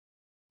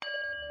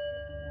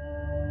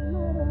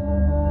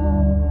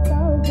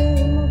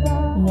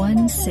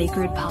One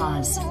Sacred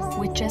Pause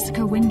with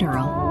Jessica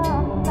Winderl.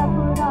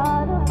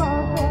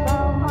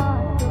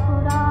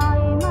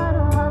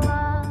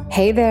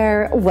 Hey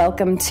there,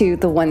 welcome to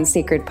the One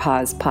Sacred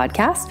Pause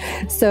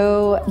podcast.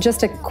 So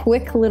just a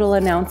quick little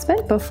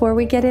announcement before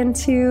we get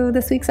into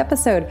this week's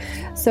episode.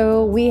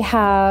 So we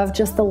have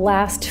just the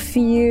last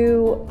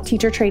few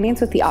teacher trainings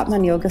with the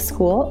Atman Yoga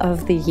School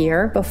of the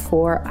year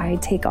before I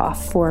take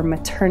off for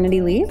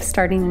maternity leave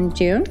starting in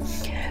June.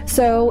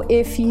 So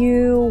if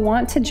you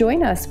want to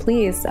join us,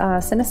 please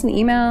send us an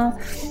email,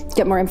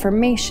 get more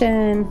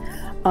information.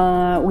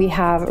 We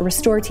have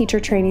Restore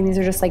Teacher Training. These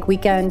are just like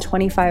weekend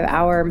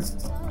 25-hour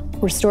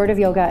restorative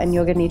yoga and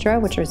yoga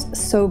nidra, which is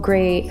so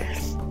great.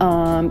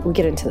 We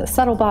get into the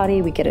subtle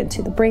body, we get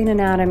into the brain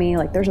anatomy.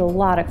 Like there's a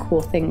lot of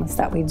cool things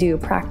that we do,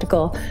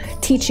 practical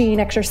teaching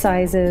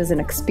exercises and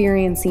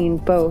experiencing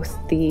both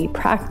the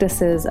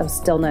practices of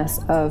stillness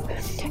of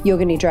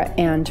yoga nidra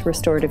and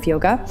restorative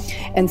yoga.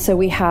 And so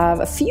we have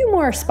a few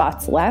more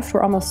spots left.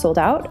 We're almost sold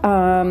out.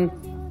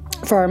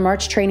 For our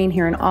March training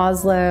here in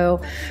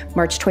Oslo,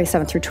 March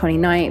 27th through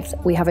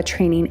 29th, we have a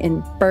training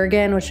in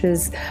Bergen, which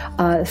is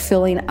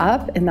filling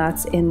up, and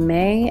that's in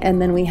May. And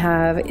then we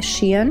have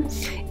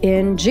Skiën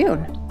in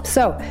June.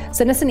 So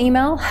send us an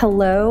email,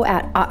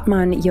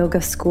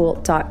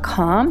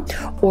 hello@atmanyogaschool.com,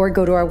 or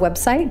go to our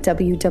website,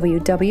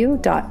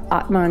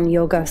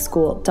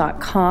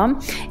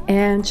 www.atmanyogaschool.com,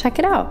 and check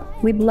it out.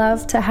 We'd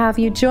love to have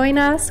you join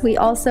us. We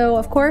also,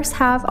 of course,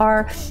 have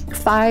our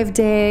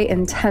 5-day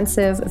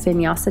intensive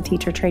Vinyasa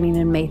teacher training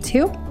in May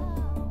too.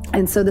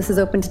 And so this is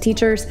open to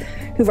teachers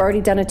who've already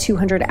done a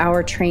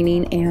 200-hour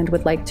training and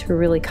would like to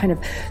really kind of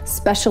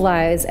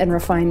specialize and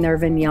refine their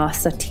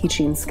Vinyasa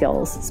teaching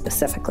skills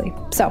specifically.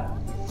 So,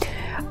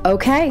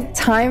 okay,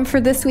 time for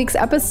this week's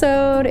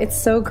episode. It's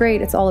so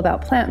great. It's all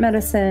about plant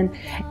medicine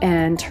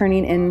and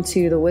turning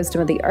into the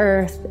wisdom of the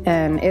earth.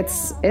 And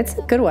it's a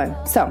good one.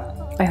 So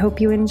I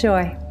hope you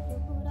enjoy.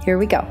 Here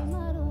we go.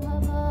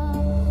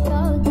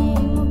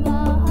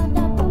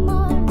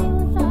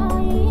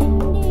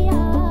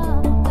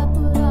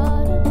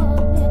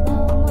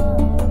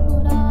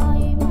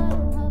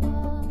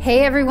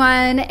 Hey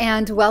everyone,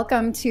 and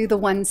welcome to the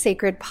One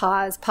Sacred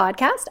Pause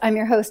podcast. I'm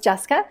your host,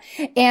 Jessica,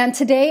 and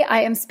today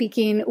I am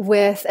speaking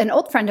with an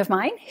old friend of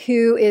mine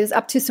who is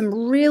up to some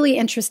really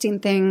interesting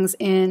things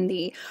in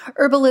the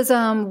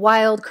herbalism,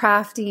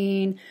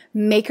 wildcrafting,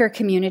 maker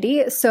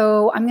community.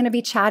 So I'm going to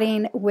be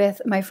chatting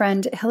with my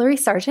friend Hillary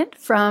Sargent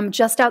from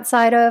just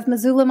outside of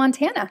Missoula,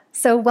 Montana.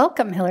 So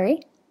welcome,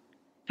 Hillary.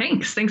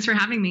 Thanks for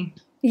having me.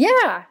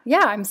 Yeah,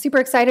 I'm super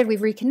excited.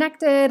 We've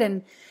reconnected,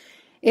 and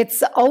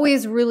it's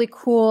always really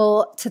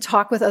cool to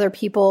talk with other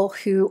people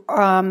who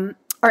are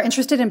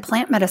interested in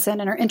plant medicine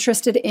and are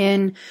interested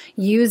in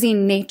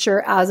using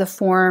nature as a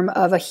form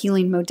of a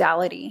healing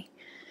modality.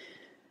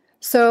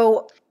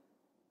 So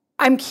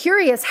I'm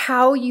curious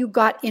how you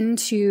got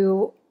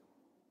into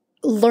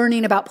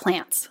learning about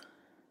plants.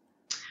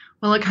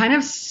 Well, it kind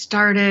of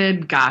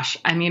started,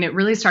 it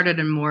really started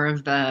in more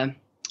of the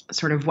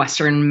sort of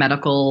Western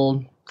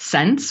medical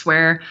sense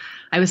where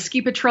I was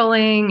ski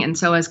patrolling, and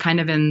so I was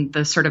kind of in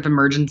the sort of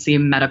emergency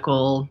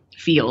medical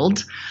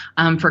field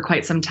for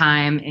quite some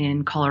time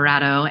in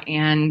Colorado.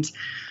 And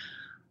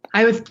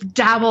I was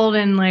dabbled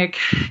in like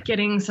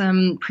getting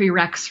some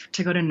prereqs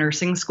to go to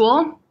nursing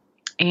school.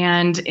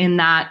 And in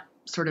that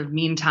sort of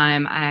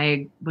meantime,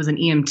 I was an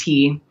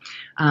EMT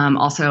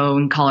also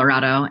in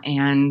Colorado.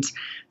 And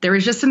there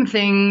was just some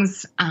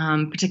things,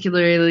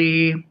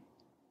 particularly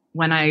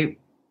when I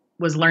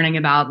was learning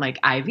about like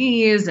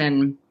IVs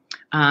and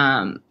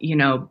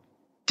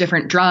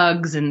different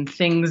drugs and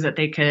things that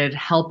they could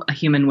help a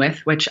human with,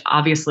 which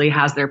obviously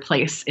has their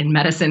place in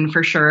medicine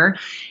for sure,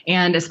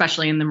 and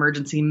especially in the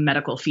emergency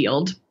medical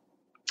field.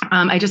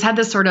 I just had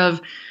this sort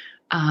of,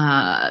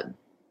 I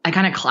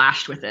kind of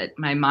clashed with it.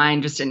 My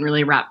mind just didn't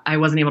really I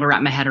wasn't able to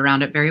wrap my head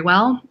around it very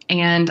well.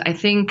 And I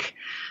think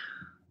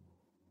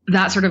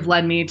that sort of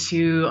led me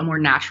to a more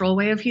natural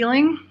way of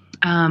healing.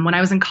 When I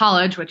was in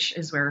college, which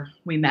is where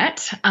we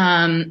met,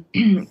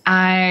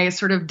 I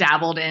sort of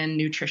dabbled in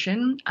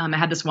nutrition. I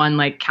had this one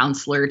like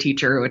counselor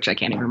teacher, which I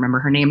can't even remember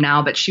her name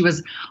now, but she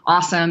was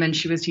awesome. And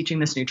she was teaching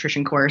this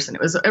nutrition course, and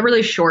it was a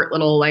really short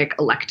little like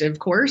elective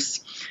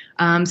course.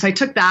 So I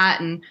took that,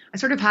 and I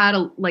sort of had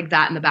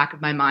that in the back of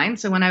my mind.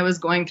 So when I was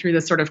going through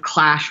this sort of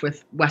clash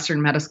with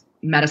Western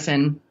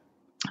medicine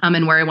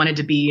and where I wanted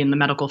to be in the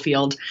medical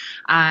field,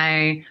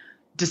 I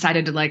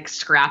decided to like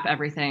scrap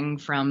everything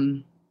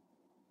from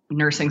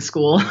nursing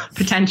school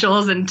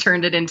potentials and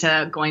turned it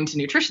into going to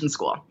nutrition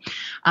school.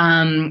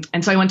 And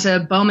so I went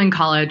to Bowman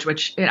College,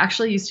 which it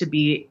actually used to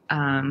be,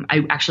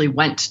 I actually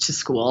went to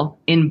school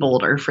in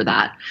Boulder for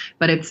that,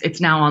 but it's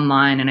now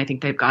online. And I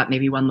think they've got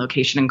maybe one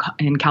location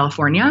in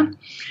California.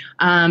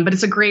 But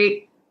it's a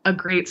great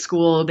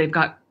school. They've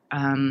got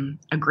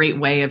a great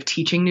way of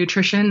teaching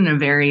nutrition in a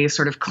very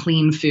sort of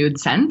clean food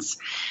sense.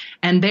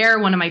 And there,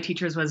 one of my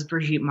teachers was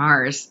Brigitte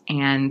Mars,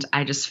 and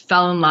I just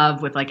fell in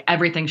love with like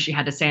everything she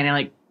had to say. And I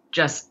like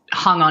just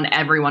hung on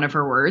every one of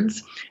her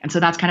words. And so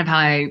that's kind of how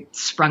I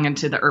sprung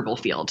into the herbal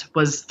field,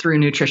 was through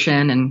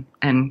nutrition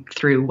and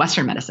through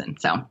Western medicine.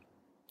 So.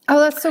 Oh,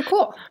 that's so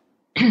cool.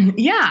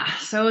 Yeah.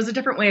 So it was a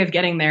different way of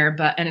getting there,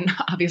 and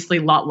obviously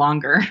a lot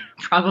longer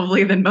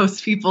probably than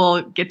most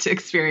people get to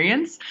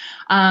experience.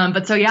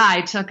 But so, yeah,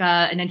 I took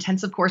an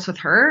intensive course with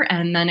her,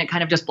 and then it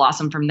kind of just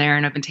blossomed from there.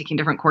 And I've been taking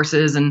different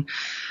courses and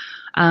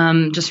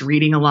just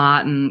reading a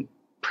lot and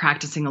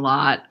practicing a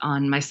lot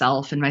on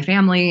myself and my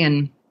family.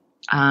 And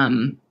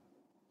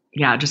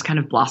just kind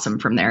of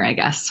blossomed from there, I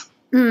guess.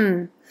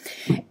 Mm.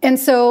 And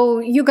so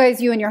you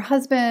and your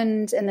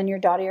husband and then your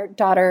daughter,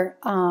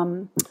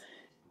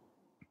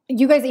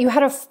 you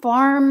had a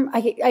farm.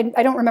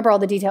 I don't remember all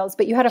the details,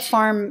 but you had a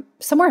farm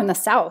somewhere in the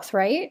South,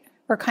 right?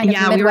 Or kind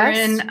of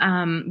Midwest?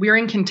 We were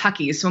in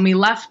Kentucky. So when we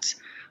left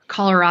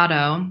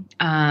Colorado,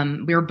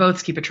 we were both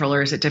ski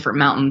patrollers at different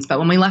mountains. But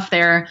when we left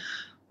there,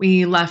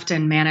 we left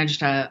and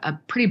managed a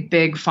pretty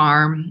big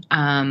farm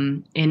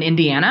in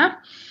Indiana.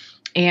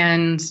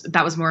 And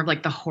that was more of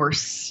like the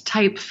horse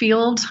type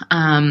field.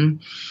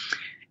 And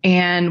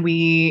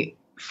we,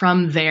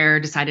 from there,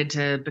 decided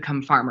to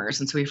become farmers.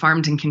 And so we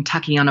farmed in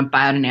Kentucky on a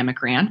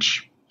biodynamic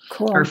ranch.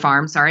 Cool. Or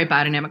farm, sorry,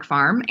 biodynamic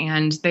farm.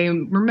 And they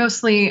were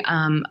mostly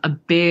a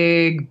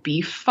big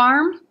beef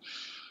farm.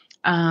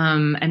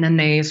 And then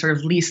they sort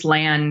of leased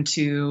land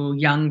to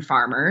young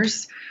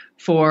farmers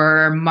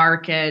for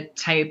market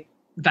type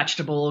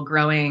vegetable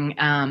growing.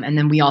 And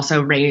then we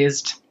also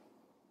raised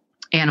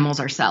animals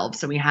ourselves.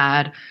 So we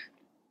had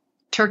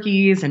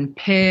turkeys and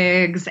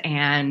pigs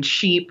and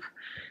sheep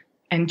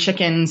and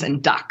chickens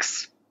and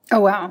ducks.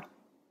 Oh, wow.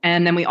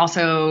 And then we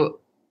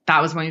also,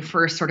 that was when we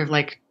first sort of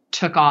like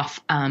took off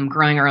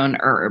growing our own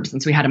herbs.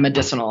 And so we had a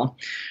medicinal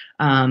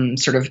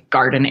sort of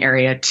garden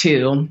area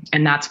too.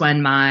 And that's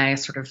when my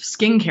sort of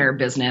skincare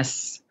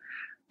business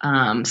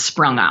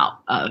sprung out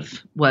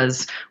of.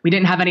 Was we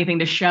didn't have anything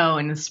to show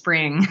in the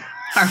spring,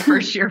 our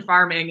first year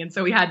farming. And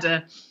so we had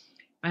to,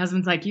 my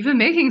husband's like, you've been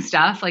making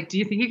stuff. Like, do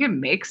you think you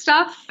can make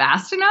stuff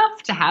fast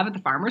enough to have at the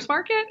farmer's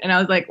market? And I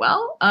was like,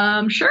 well,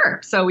 sure.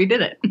 So we did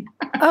it.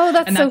 Oh,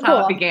 that's and so that's cool.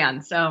 how it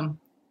began. So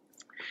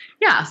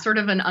yeah, sort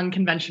of an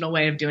unconventional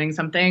way of doing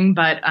something,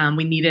 but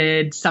we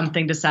needed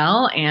something to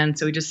sell. And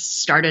so we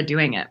just started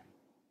doing it.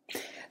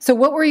 So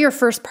what were your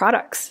first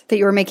products that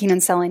you were making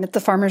and selling at the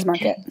farmer's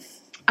market?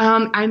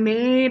 I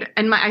made,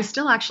 and I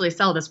still actually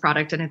sell this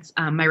product, and it's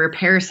my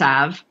repair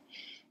salve.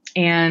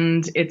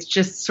 And it's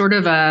just sort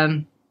of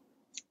a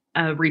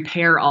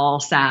repair all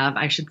salve,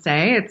 I should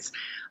say. It's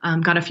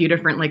got a few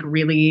different, like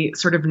really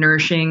sort of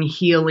nourishing,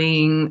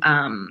 healing,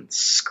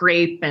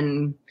 scrape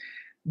and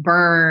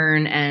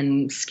burn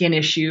and skin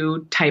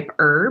issue type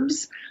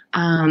herbs.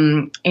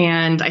 And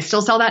I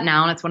still sell that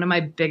now. And it's one of my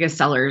biggest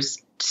sellers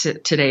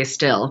today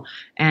still.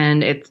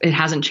 And it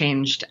hasn't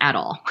changed at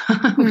all,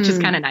 which is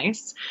kind of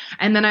nice.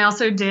 And then I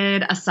also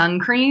did a sun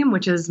cream,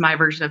 which is my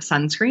version of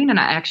sunscreen. And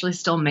I actually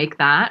still make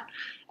that,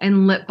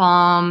 and lip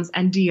balms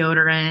and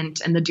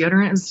deodorant. And the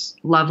deodorant is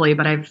lovely,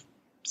 but I've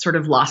sort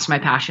of lost my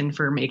passion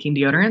for making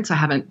deodorant. So I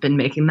haven't been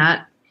making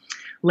that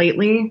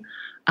lately.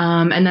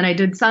 And then I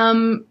did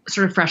some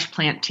sort of fresh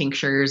plant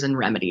tinctures and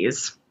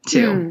remedies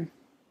too.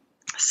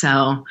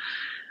 So,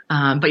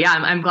 but yeah,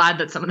 I'm glad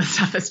that some of the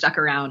stuff has stuck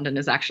around and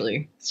is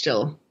actually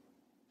still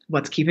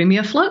what's keeping me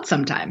afloat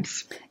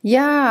sometimes.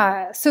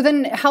 Yeah. So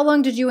then how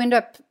long did you end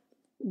up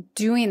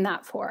doing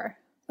that for?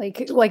 Like,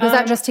 was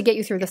that just to get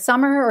you through the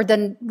summer, or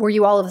then were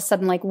you all of a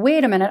sudden like,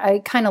 wait a minute, I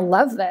kind of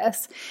love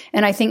this,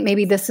 and I think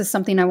maybe this is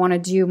something I want to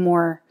do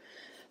more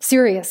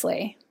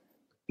seriously?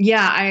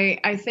 Yeah,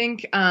 I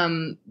think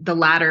the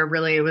latter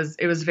really. It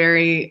was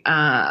very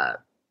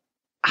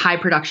high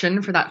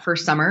production for that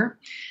first summer,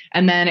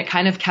 and then it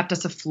kind of kept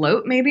us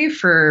afloat maybe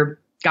for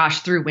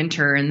through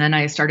winter. And then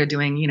I started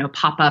doing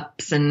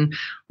pop-ups and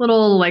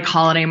little like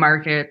holiday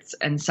markets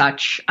and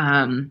such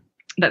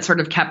that sort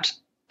of kept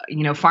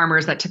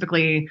farmers that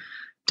typically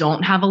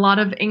don't have a lot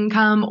of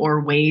income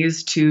or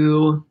ways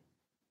to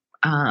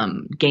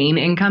gain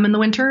income in the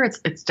winter.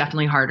 It's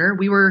definitely harder.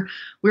 We were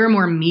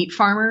more meat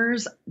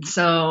farmers,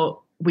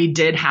 so we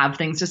did have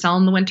things to sell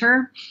in the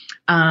winter.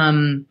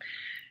 And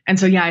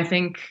so, yeah, I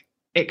think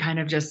it kind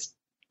of just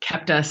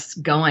kept us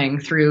going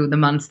through the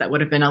months that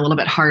would have been a little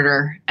bit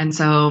harder. And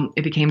so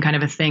it became kind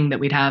of a thing that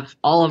we'd have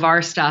all of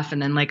our stuff,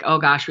 and then like, oh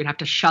gosh, we'd have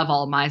to shove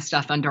all my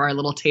stuff under our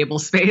little table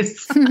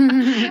space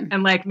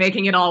and like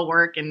making it all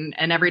work. And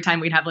every time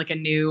we'd have like a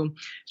new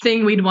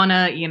thing we'd want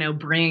to,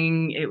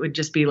 bring, it would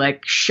just be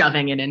like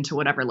shoving it into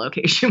whatever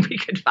location we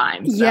could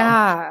find. So,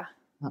 yeah.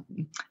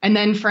 And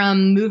then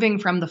from moving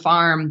from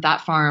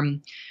that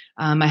farm,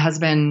 my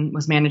husband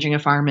was managing a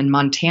farm in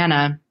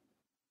Montana.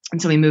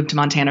 And so we moved to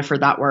Montana for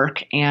that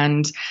work.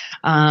 And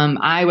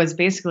I was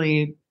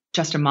basically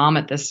just a mom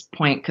at this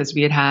point, because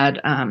we had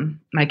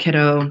my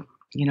kiddo,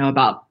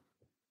 about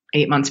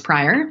 8 months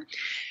prior.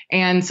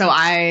 And so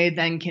I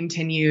then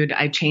continued,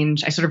 I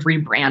sort of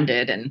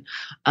rebranded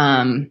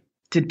and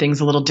did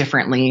things a little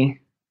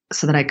differently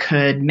so that I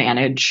could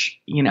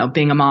manage,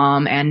 being a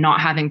mom and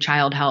not having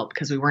child help,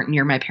 because we weren't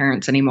near my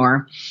parents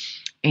anymore.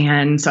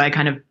 And so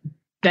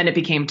then it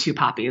became Two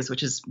Poppies,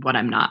 which is what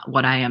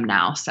I am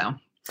now. So.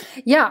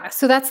 Yeah.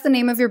 So that's the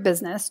name of your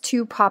business,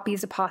 Two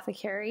Poppies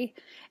Apothecary.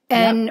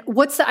 And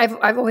yep.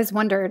 I've always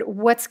wondered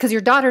because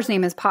your daughter's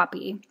name is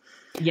Poppy.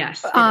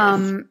 Yes. It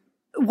is.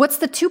 What's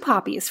the Two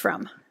Poppies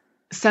from?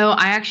 So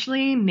I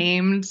actually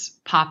named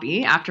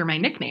Poppy after my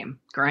nickname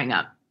growing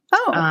up.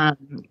 Oh.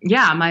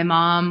 Yeah. My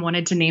mom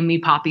wanted to name me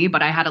Poppy,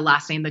 but I had a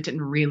last name that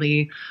didn't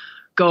really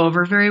go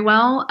over very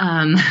well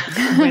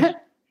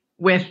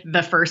with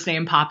the first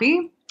name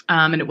Poppy.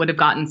 And it would have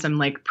gotten some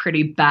like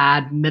pretty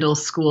bad middle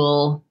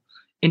school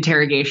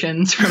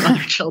interrogations from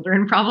other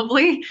children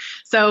probably.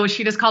 So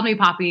she just called me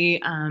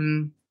Poppy.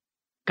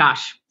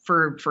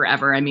 For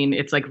forever. I mean,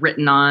 it's like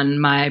written on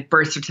my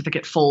birth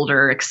certificate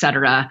folder,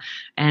 etc.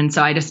 And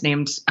so I just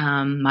named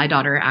my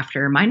daughter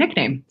after my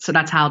nickname. So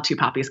that's how Two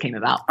Poppies came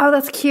about. Oh,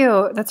 that's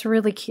cute. That's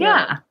really cute.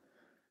 Yeah.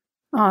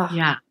 Oh,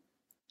 yeah.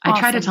 I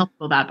try to tell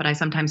people that, but I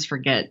sometimes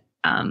forget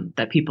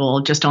that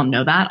people just don't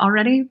know that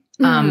already.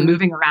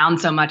 Moving around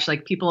so much,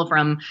 like people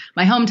from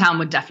my hometown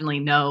would definitely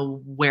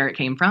know where it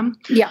came from.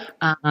 Yeah.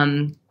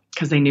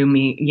 Because they knew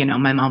me,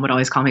 my mom would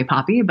always call me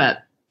Poppy, but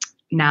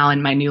now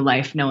in my new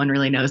life, no one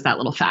really knows that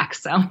little fact.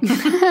 So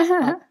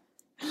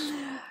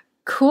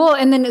cool.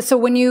 And then, so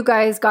when you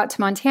guys got to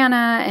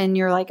Montana and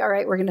you're like, all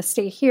right, we're going to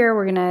stay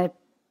here.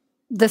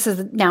 This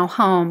is now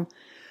home.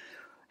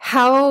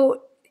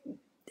 So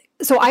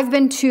I've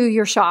been to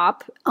your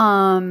shop,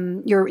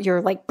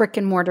 your like brick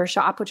and mortar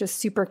shop, which is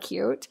super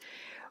cute.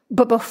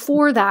 But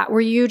before that,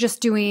 were you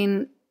just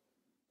doing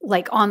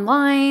like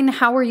online?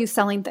 How were you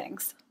selling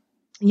things?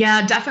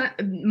 Yeah,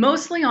 definitely.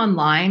 Mostly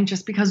online,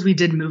 just because we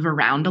did move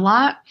around a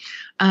lot.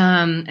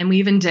 And we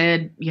even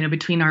did,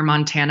 between our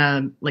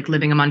Montana, like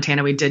living in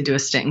Montana, we did do a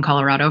stint in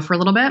Colorado for a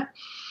little bit.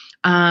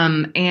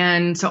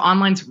 And so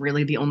online's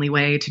really the only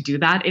way to do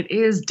that. It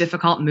is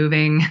difficult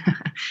moving.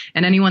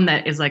 And anyone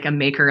that is like a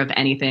maker of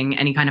anything,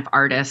 any kind of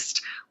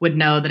artist would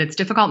know that it's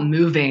difficult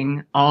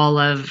moving all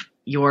of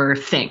your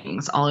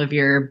things, all of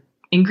your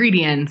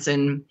ingredients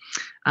and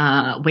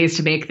ways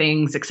to make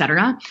things,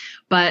 etc.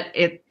 But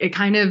it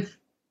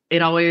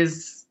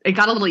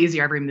got a little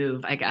easier every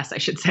move, I guess I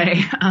should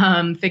say,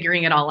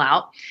 figuring it all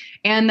out.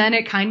 And then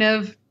it kind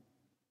of,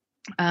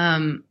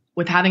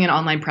 with having an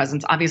online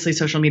presence, obviously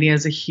social media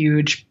is a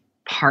huge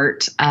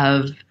part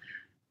of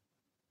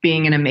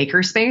being in a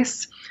maker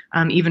space,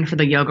 even for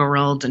the yoga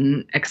world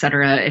and et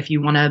cetera. If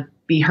you want to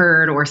be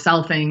heard or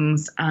sell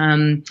things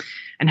and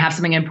have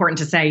something important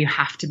to say, you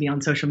have to be on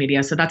social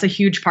media. So that's a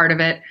huge part of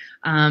it.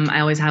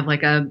 I always have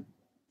like a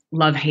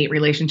love-hate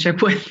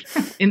relationship with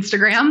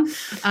Instagram.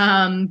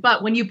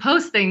 But when you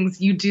post things,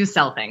 you do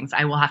sell things.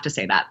 I will have to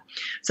say that.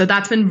 So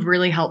that's been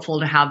really helpful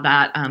to have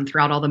that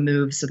throughout all the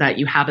moves so that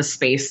you have a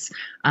space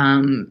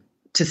to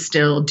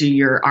still do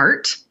your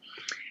art.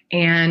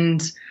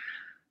 And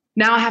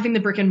now having the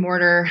brick and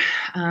mortar,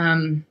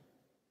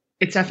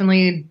 it's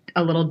definitely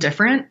a little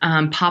different.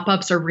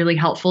 Pop-ups are really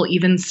helpful,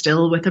 even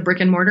still with the brick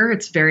and mortar.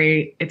 It's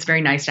very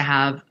nice to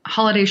have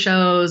holiday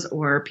shows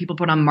or people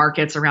put on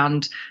markets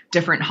around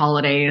different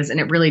holidays, and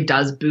it really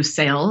does boost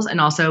sales and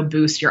also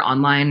boost your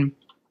online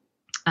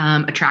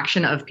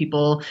attraction of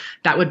people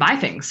that would buy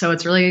things. So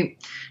it's really,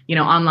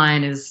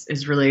 online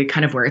is really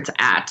kind of where it's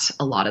at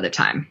a lot of the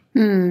time.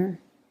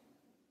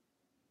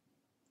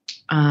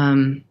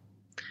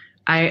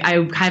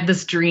 I had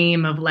this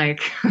dream of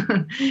like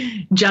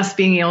just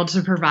being able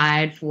to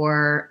provide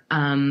for,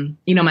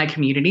 my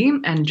community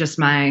and just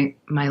my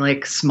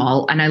like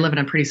small, and I live in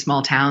a pretty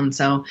small town.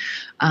 So,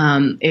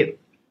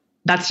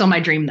 that's still my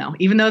dream though,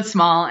 even though it's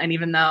small. And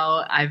even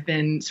though I've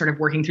been sort of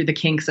working through the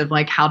kinks of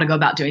like how to go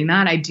about doing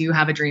that, I do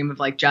have a dream of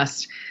like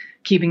just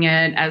keeping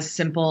it as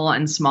simple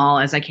and small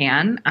as I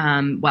can,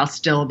 while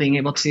still being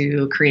able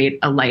to create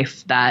a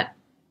life that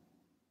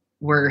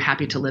we're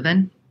happy to live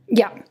in.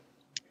 Yeah.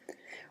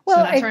 Well,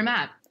 so that's where I'm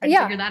at. I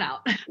figured that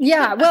out.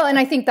 Yeah. Well, and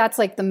I think that's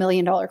like the $1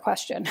 million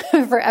question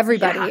for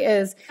everybody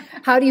is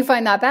how do you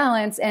find that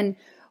balance? And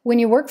when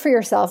you work for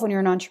yourself, when you're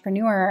an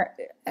entrepreneur,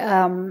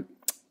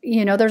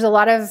 there's a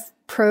lot of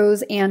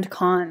pros and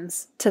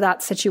cons to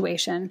that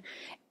situation.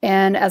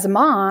 And as a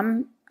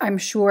mom, I'm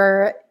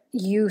sure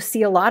you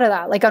see a lot of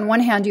that. Like on one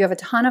hand, you have a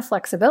ton of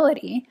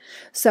flexibility.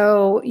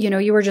 So,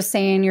 you were just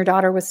saying your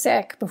daughter was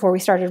sick before we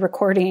started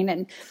recording.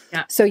 And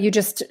so you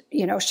just,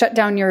 shut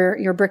down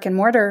your brick and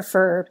mortar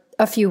for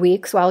a few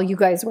weeks while you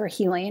guys were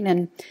healing.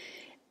 And,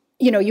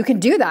 you can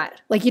do that.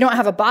 Like you don't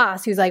have a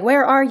boss who's like,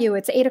 where are you?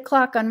 It's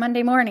 8:00 on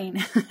Monday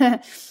morning.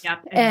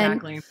 Yep,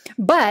 exactly.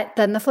 But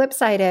then the flip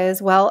side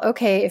is, well,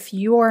 okay, if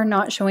you're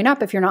not showing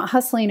up, if you're not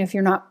hustling, if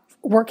you're not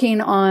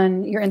working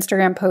on your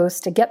Instagram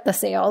posts to get the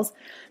sales,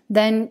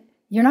 then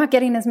you're not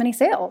getting as many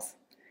sales.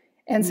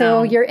 And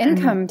so your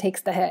income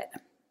takes the hit.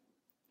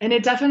 And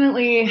it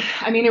definitely,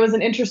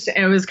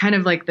 it was kind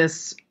of like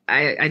this,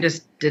 I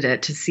just did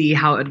it to see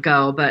how it would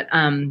go. But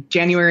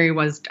January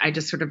I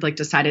just sort of like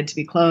decided to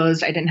be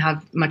closed. I didn't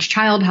have much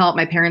child help.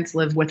 My parents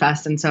live with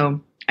us. And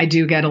so I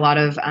do get a lot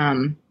of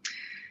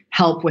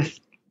help with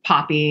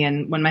Poppy.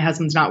 And when my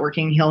husband's not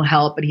working, he'll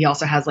help. But he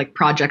also has like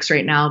projects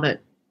right now that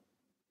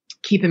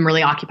keep him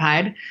really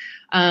occupied.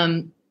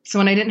 So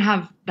when I didn't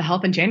have the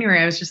help in January,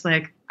 I was just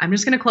like, I'm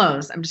just going to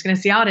close. I'm just going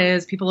to see how it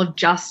is. People have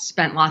just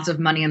spent lots of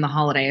money in the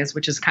holidays,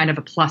 which is kind of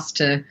a plus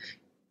to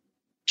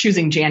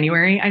choosing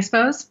January, I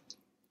suppose.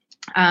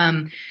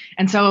 And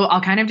so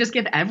I'll kind of just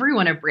give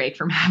everyone a break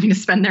from having to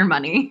spend their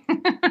money.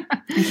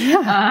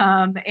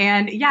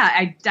 And yeah,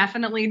 I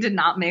definitely did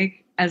not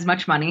make as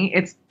much money.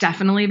 It's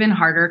definitely been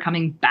harder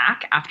coming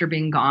back after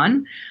being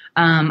gone.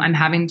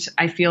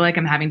 I feel like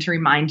I'm having to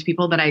remind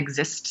people that I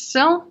exist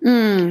still,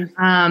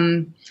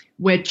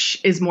 which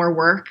is more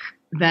work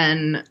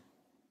than,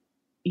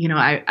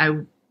 I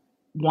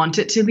want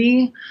it to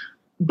be.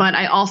 But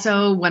I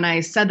also, when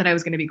I said that I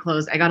was going to be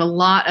closed, I got a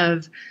lot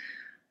of,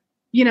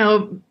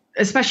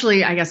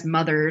 especially, I guess,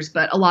 mothers,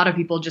 but a lot of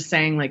people just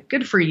saying like,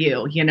 good for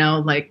you,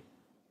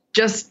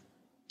 just,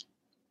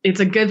 it's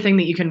a good thing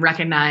that you can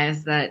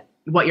recognize that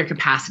what your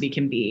capacity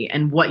can be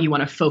and what you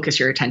want to focus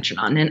your attention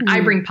on. And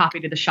I bring Poppy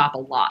to the shop a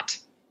lot,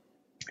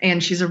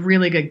 and she's a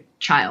really good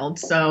child.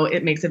 So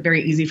it makes it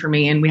very easy for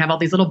me. And we have all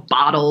these little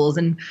bottles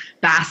and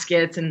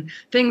baskets and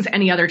things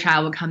any other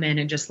child would come in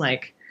and just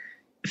like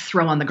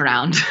throw on the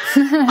ground,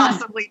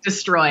 possibly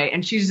destroy.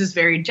 And she's just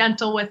very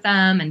gentle with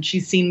them. And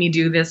she's seen me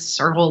do this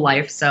her whole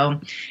life.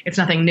 So it's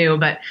nothing new,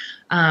 but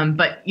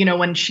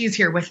when she's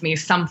here with me,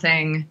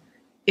 something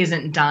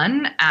isn't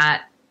done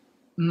at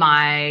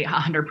my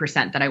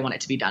 100% that I want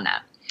it to be done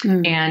at.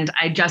 And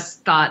I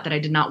just thought that I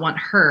did not want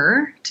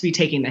her to be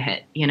taking the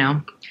hit.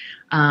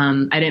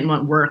 I didn't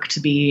want work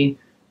to be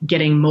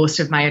getting most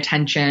of my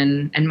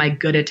attention and my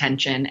good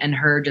attention, and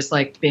her just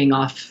like being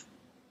off,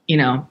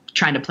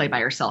 trying to play by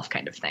herself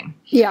kind of thing.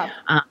 Yeah.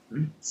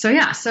 So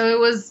it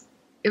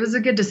was a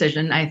good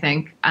decision, I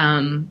think.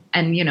 And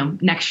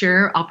next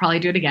year I'll probably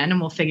do it again and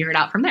we'll figure it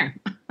out from there.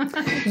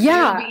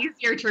 Yeah. It'll be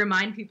easier to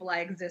remind people I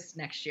exist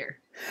next year.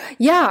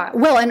 Yeah.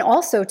 Well, and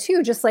also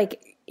too, just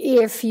like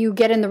if you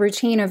get in the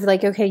routine of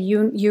like, okay,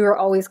 you're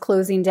always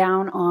closing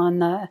down on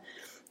the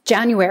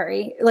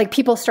January, like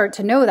people start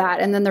to know that,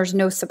 and then there's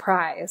no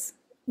surprise.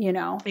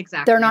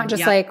 Exactly. They're not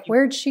just like,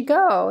 where'd she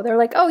go? They're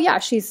like, oh yeah,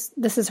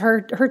 this is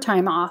her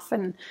time off.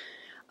 And,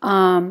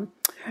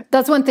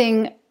 that's one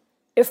thing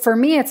for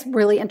me. It's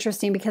really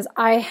interesting because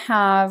I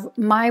have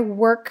my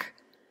work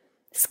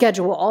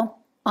schedule.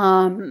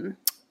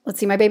 Let's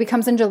see, my baby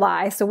comes in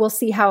July, so we'll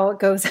see how it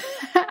goes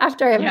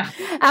after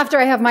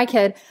I have my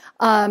kid.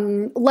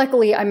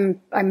 Luckily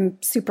I'm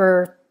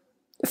super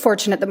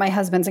fortunate that my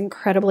husband's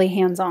incredibly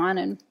hands-on,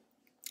 and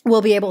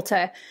we'll be able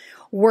to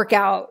work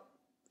out.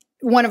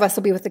 One of us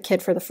will be with the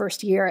kid for the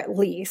first year at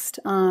least,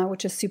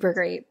 which is super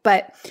great.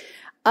 But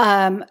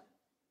my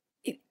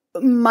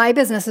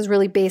business is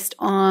really based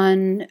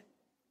on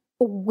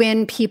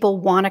when people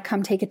want to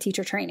come take a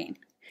teacher training.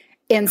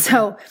 And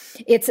so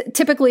it's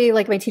typically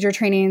like my teacher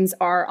trainings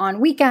are on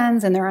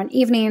weekends and they're on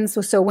evenings.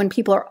 So when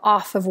people are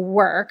off of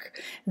work,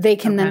 they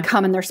can then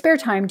come in their spare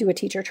time, do a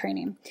teacher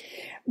training.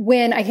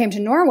 When I came to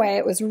Norway,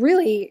 it was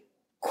really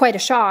quite a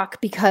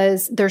shock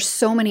because there's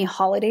so many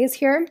holidays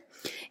here.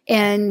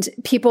 And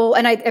people,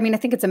 and I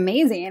think it's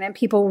amazing, and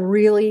people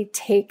really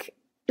take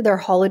their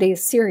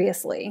holidays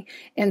seriously.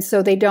 And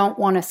so they don't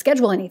want to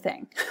schedule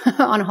anything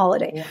on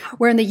holiday. Yeah.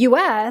 Where in the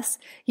US,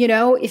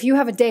 if you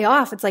have a day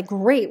off, it's like,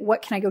 great,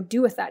 what can I go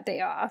do with that day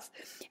off?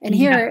 And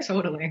here,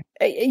 totally.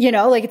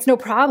 Like it's no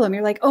problem.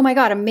 You're like, oh my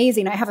God,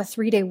 amazing. I have a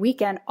 3-day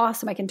weekend.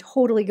 Awesome. I can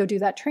totally go do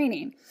that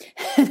training.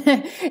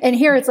 And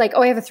here it's like,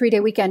 oh, I have a 3-day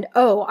weekend.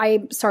 Oh,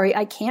 I'm sorry,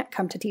 I can't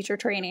come to teacher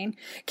training.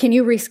 Can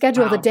you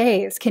reschedule the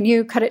days? Can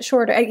you cut it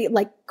shorter?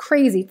 Like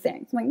crazy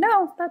things. I'm like,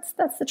 no,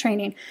 that's the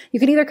training.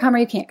 You can either come or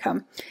you can't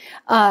come.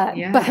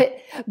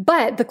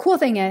 But the cool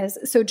thing is,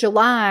 so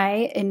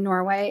July in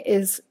Norway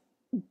is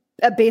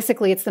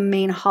basically it's the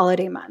main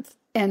holiday month.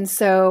 And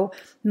so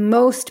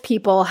most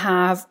people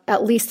have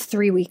at least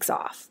 3 weeks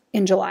off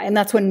in July. And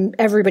that's when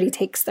everybody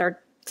takes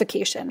their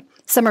vacation,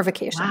 summer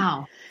vacation.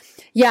 Wow.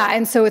 Yeah.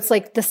 And so it's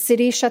like the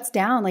city shuts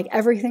down, like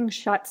everything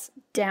shuts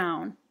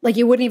down. Like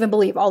you wouldn't even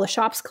believe, all the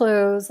shops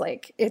close.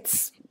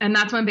 And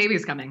that's when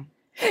baby's coming.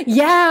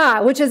 Yeah,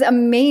 which is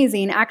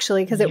amazing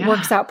actually, because it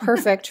works out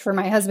perfect for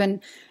my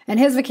husband and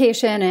his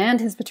vacation and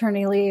his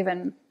paternity leave,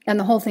 and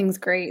the whole thing's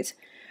great.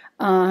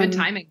 Good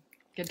timing.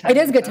 Good timing.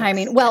 It is good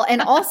timing. Well,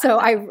 and also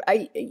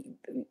I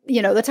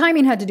the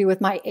timing had to do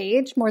with my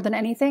age more than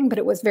anything, but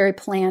it was very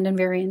planned and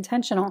very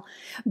intentional.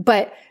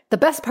 But the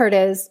best part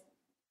is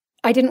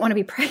I didn't want to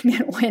be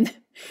pregnant when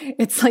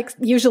it's like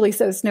usually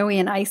so snowy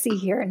and icy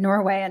here in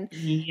Norway. And,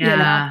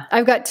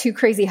 I've got 2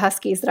 crazy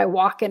huskies that I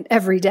walk in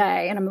every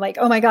day. And I'm like,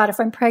 oh my God, if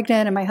I'm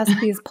pregnant and my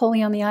husky is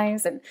pulling on the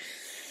ice. And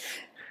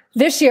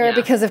this year,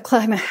 because of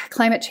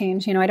climate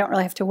change, I don't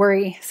really have to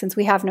worry since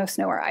we have no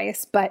snow or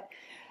ice, but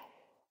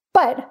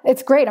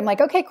it's great. I'm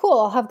like, okay, cool.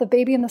 I'll have the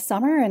baby in the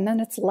summer, and then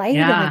it's light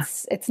and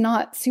it's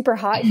not super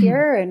hot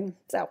here. And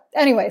so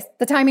anyways,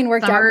 the timing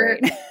worked out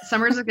great.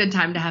 Summer's a good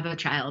time to have a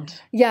child.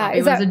 Yeah.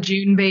 It was a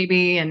June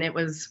baby, and it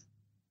was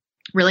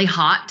really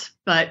hot,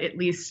 but at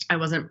least I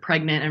wasn't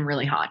pregnant and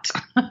really hot.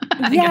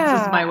 I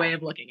guess is my way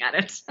of looking at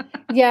it.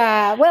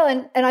 Yeah.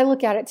 Well, and I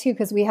look at it too,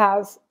 because we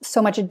have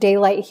so much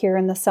daylight here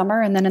in the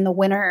summer, and then in the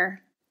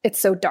winter, it's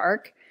so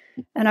dark.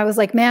 And I was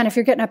like, man, if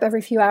you're getting up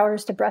every few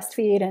hours to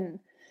breastfeed and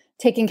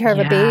taking care of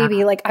a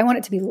baby, like I want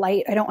it to be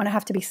light. I don't want to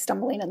have to be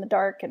stumbling in the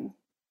dark and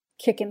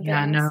kicking things.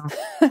 Yeah, no,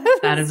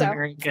 that is a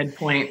very good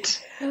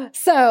point.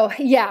 So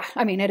yeah,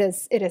 I mean, it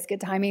is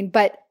good timing,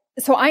 but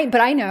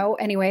I know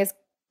anyways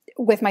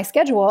with my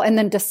schedule, and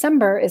then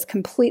December is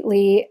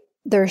completely,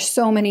 there's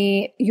so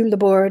many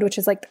julebord, which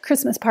is like the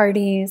Christmas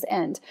parties,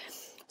 and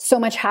so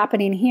much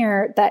happening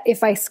here that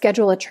if I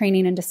schedule a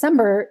training in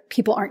December,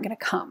 people aren't going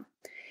to come.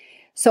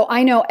 So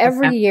I know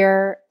every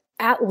year,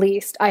 at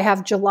least, I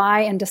have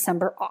July and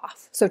December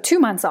off. So 2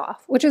 months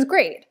off, which is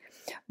great.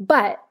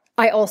 But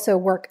I also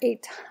work a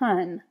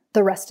ton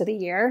the rest of the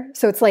year.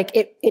 So it's like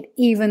it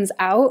evens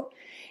out.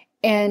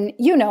 And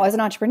as an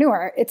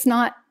entrepreneur, it's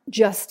not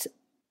just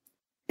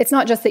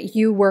that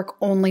you work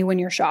only when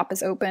your shop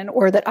is open,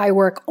 or that I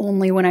work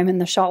only when I'm in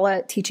the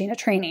shala teaching a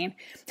training.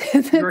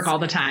 You work all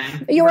the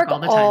time. You work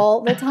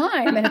all the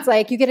time. And it's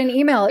like you get an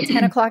email at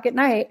 10 o'clock at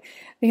night,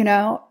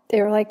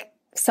 they were like,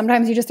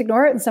 sometimes you just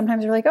ignore it, and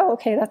sometimes you're like, oh,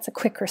 okay, that's a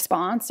quick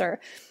response. Or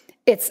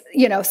it's,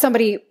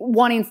 somebody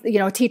wanting,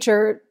 a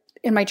teacher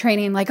in my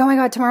training, like, oh my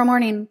God, tomorrow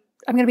morning,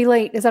 I'm going to be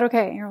late. Is that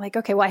okay? And you're like,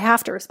 okay, well, I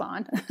have to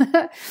respond.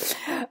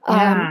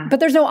 But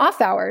there's no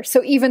off hours.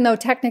 So even though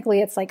technically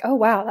it's like, oh,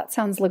 wow, that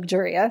sounds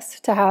luxurious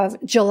to have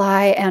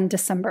July and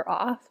December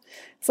off.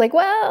 It's like,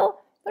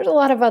 well, there's a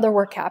lot of other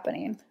work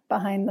happening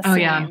behind the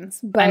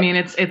scenes. Yeah. But I mean,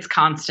 it's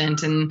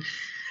constant, and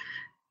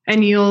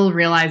you'll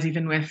realize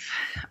even with,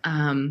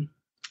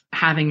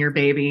 having your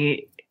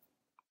baby,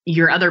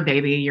 your other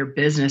baby, your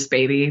business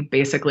baby,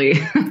 basically,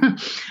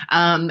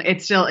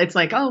 it's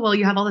like, oh, well,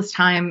 you have all this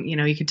time,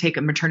 you could take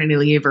a maternity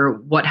leave or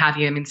what have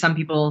you. I mean, some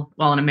people,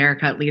 well, in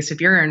America, at least, if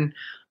you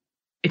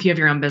have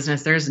your own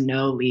business, there's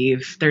no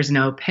leave, there's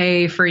no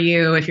pay for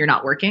you if you're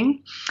not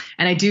working.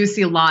 And I do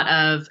see a lot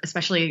of,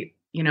 especially,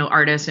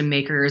 artists and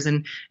makers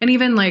and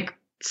even like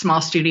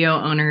small studio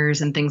owners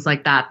and things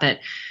like that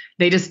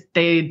they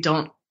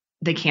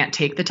can't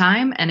take the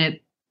time.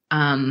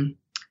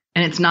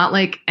 And it's not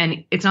like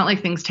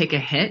things take a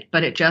hit,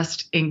 but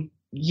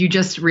you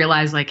just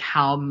realize like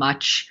how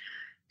much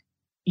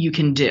you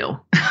can do,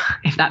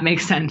 if that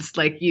makes sense.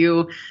 Like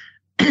you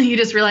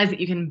just realize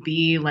that you can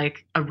be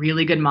like a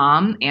really good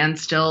mom and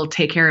still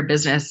take care of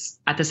business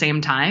at the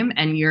same time.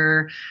 And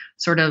your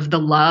sort of the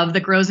love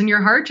that grows in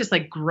your heart just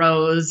like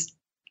grows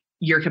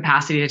your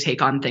capacity to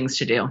take on things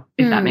to do,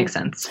 if that makes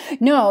sense.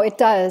 No, it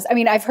does. I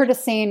mean, I've heard a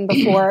saying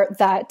before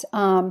that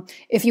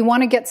if you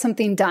want to get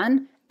something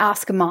done,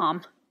 ask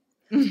mom.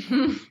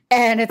 Mm-hmm.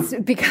 And it's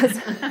because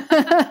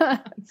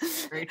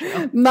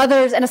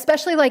mothers, and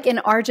especially like in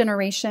our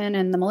generation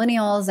and the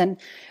millennials, and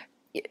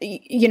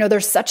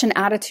there's such an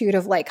attitude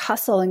of like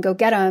hustle and go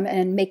get them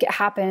and make it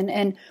happen.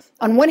 And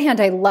on one hand,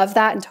 I love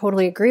that and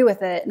totally agree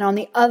with it. And on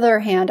the other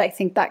hand, I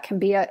think that can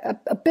be a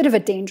bit of a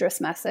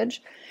dangerous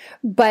message.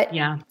 But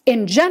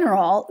in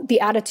general,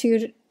 the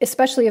attitude,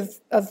 especially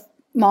of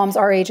moms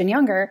our age and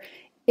younger,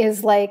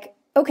 is like,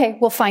 okay,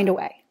 we'll find a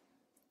way.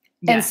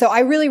 Yes. And so I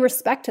really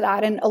respect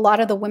that. And a lot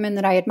of the women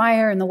that I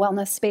admire in the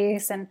wellness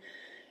space and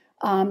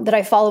that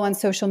I follow on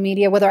social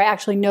media, whether I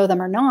actually know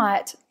them or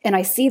not, and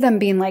I see them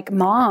being like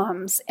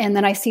moms, and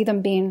then I see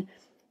them being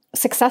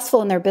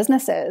successful in their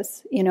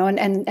businesses, and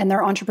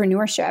their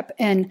entrepreneurship.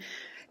 And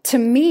to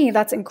me,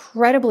 that's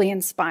incredibly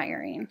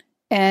inspiring.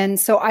 And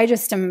so I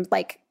just am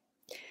like,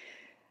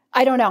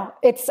 I don't know.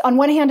 It's on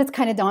one hand, it's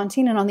kind of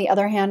daunting. And on the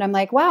other hand, I'm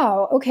like,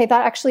 wow, okay,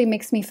 that actually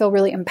makes me feel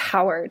really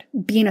empowered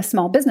being a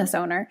small business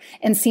owner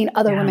and seeing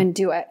other women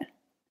do it.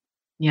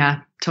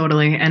 Yeah,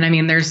 totally. And I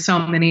mean, there's so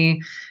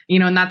many,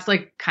 and that's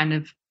like kind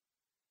of,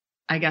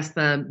 I guess,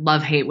 the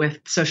love-hate with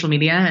social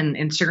media and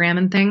Instagram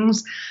and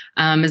things,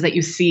 is that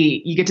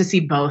you get to see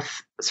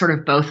both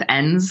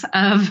ends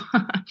of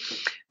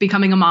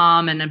becoming a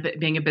mom and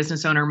being a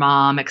business owner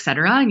mom, et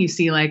cetera. And you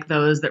see like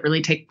those that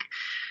really take,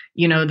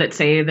 that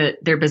say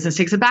that their business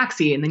takes a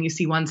backseat. And then you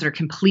see ones that are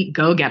complete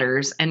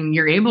go-getters, and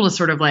you're able to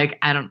sort of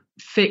like,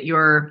 fit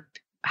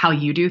how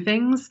you do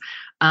things.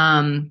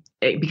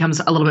 It becomes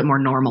a little bit more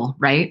normal,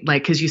 right?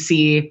 Like, cause you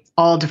see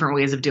all different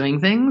ways of doing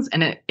things,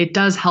 and it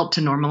does help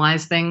to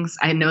normalize things.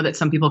 I know that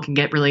some people can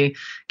get really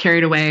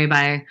carried away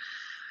by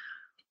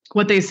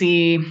what they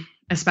see,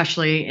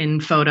 especially in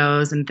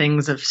photos and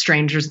things of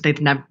strangers they've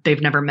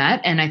never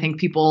met. And I think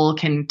people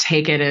can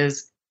take it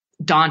as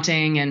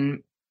daunting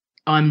and,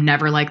 oh, I'm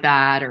never like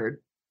that, or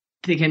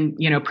they can,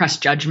 press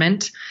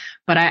judgment.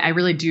 But I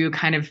really do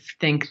kind of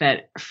think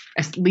that,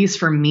 at least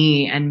for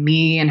me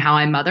and how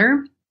I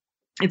mother,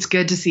 it's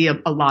good to see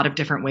a lot of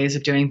different ways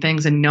of doing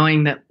things, and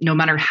knowing that no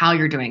matter how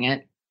you're doing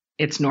it,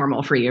 it's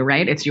normal for you,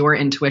 right? It's your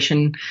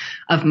intuition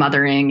of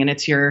mothering, and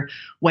it's your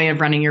way of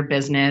running your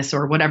business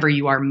or whatever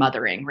you are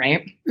mothering,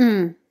 right?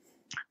 Mm.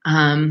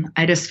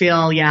 I just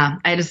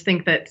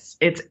think that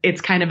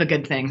it's kind of a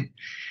good thing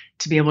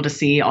to be able to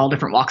see all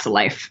different walks of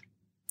life.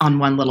 on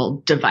one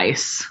little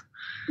device.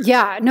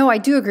 Yeah, no, I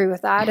do agree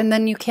with that. And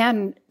then you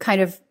can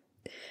kind of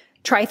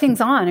try things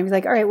on and be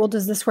like, all right, well,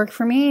 does this work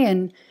for me?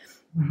 And,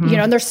 you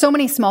know, and there's so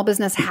many small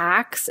business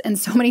hacks and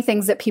so many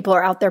things that people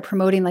are out there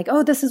promoting, like,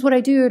 oh, this is what I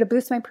do to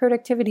boost my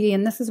productivity.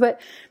 And this is what,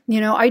 you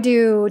know, I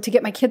do to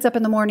get my kids up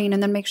in the morning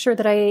and then make sure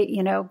that I,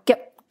 you know,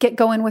 get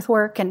going with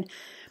work. And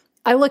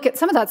I look at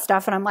some of that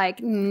stuff and I'm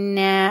like,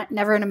 nah,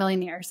 never in a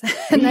million years.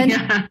 And then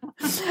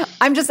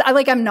I'm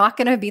not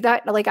going to be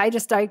that. Like,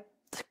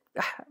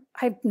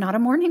 I'm not a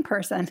morning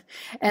person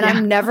and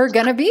I'm never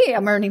going to be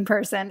a morning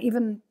person,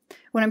 even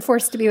when I'm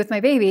forced to be with my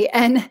baby.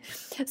 And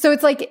so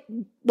it's like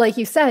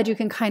you said, you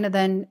can kind of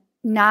then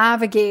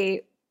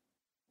navigate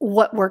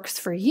what works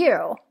for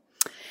you.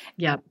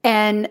 Yeah.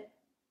 And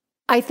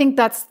I think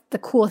that's the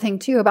cool thing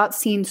too about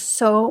seeing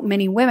so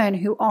many women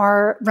who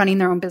are running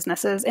their own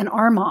businesses and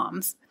are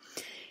moms.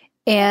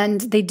 And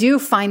they do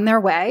find their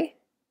way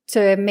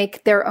to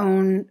make their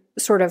own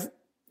sort of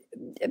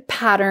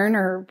pattern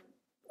or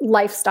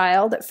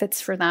lifestyle that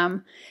fits for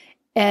them.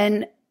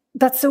 And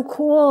that's so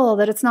cool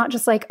that it's not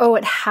just like, oh,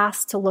 it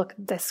has to look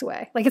this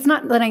way. Like, it's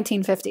not the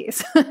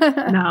 1950s.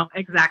 No,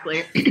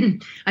 exactly.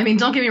 I mean,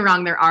 don't get me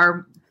wrong. There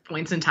are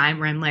points in time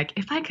where I'm like,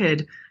 if I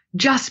could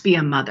just be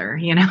a mother,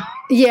 you know?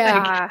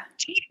 Yeah. Like,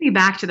 take me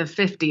back to the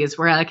 50s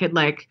where I could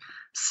like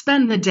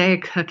spend the day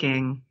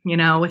cooking, you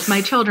know, with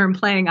my children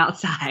playing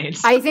outside.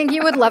 I think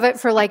you would love it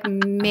for like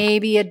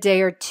maybe a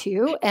day or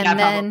two.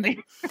 And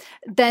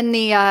then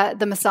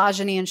the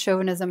misogyny and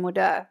chauvinism would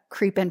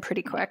creep in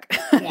pretty quick.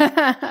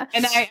 Yeah.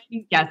 And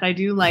I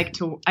do like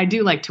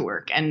to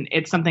work. And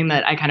it's something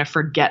that I kind of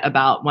forget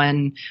about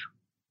when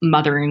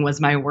mothering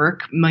was my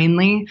work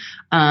mainly,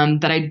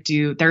 that I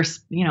do. There's,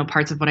 you know,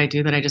 parts of what I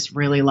do that I just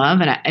really love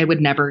and it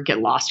would never get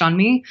lost on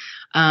me.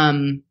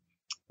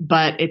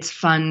 But it's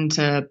fun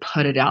to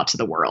put it out to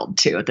the world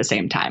too at the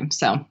same time.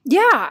 So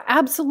yeah,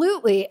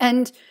 absolutely.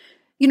 And,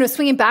 you know,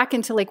 swinging back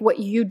into like what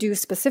you do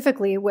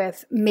specifically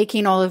with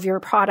making all of your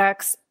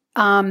products,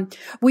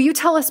 will you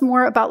tell us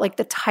more about like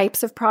the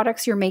types of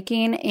products you're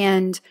making?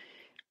 And,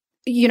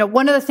 you know,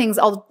 one of the things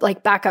I'll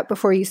like back up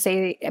before you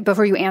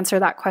answer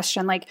that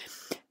question, like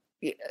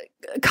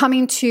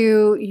coming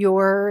to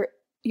your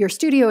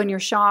studio and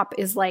your shop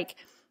is like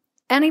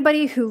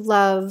anybody who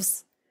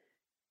loves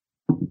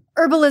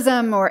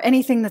herbalism or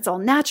anything that's all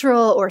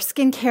natural or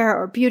skincare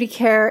or beauty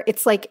care.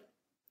 It's like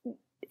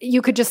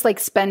you could just like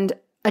spend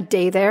a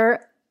day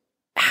there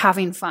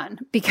having fun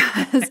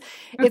because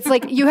it's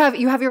like you have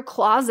your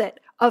closet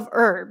of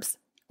herbs.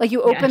 Like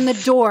you open the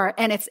door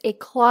and it's a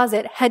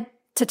closet head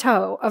to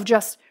toe of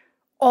just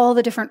all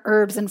the different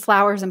herbs and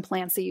flowers and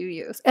plants that you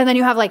use. And then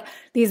you have like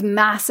these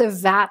massive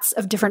vats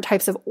of different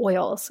types of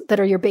oils that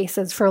are your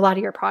bases for a lot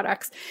of your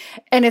products.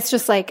 And it's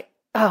just like,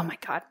 oh my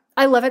God.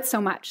 I love it so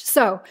much.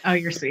 So, oh,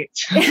 you're sweet.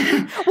 Well,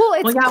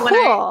 it's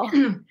cool.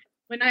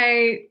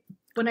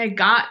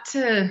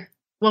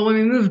 When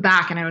we moved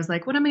back and I was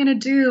like, what am I going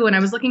to do? And I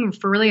was looking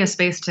for really a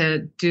space to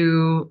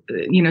do,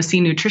 you know,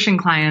 see nutrition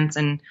clients,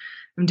 and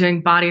I'm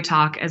doing body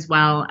talk as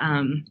well.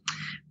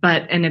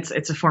 But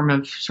it's a form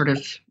of sort of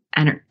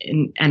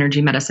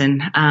energy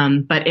medicine.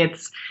 But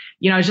it's,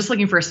 you know, I was just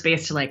looking for a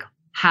space to like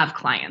have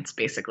clients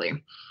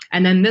basically.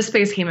 And then this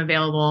space came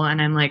available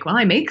and I'm like, well,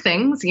 I make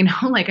things, you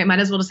know, like I might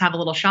as well just have a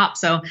little shop.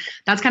 So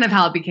that's kind of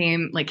how it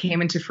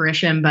came into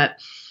fruition. But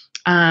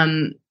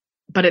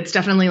it's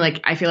definitely like,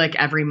 I feel like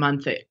every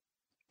month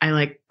I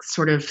like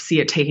sort of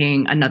see it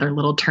taking another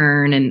little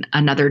turn in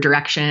another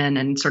direction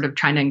and sort of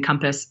trying to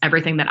encompass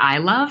everything that I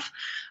love.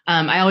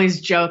 I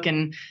always joke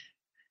and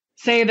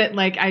say that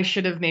like I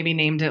should have maybe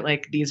named it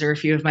like, these are a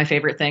few of my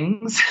favorite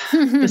things,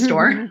 the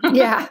store.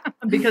 Yeah.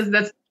 Because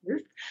that's the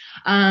truth.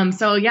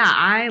 So yeah,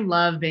 I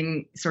love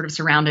being sort of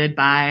surrounded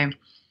by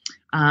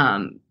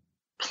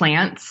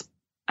plants.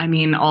 I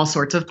mean, all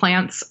sorts of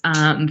plants,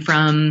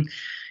 from,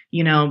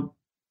 you know,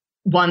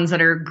 ones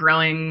that are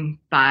growing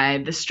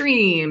by the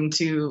stream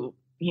to,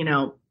 you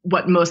know,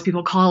 what most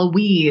people call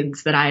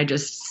weeds that I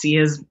just see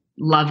as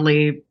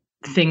lovely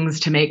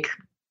things to make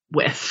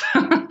with.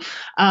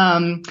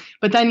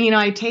 But then, you know,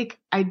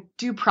 I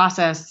do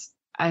process,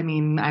 I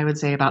mean, I would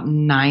say about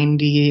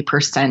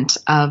 90%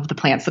 of the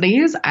plants that I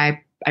use,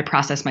 I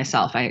process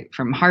myself.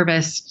 From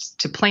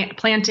harvest to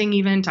planting,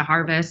 even to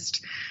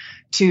harvest,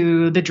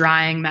 to the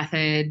drying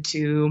method,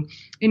 to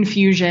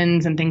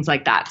infusions and things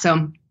like that.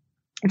 So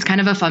it's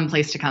kind of a fun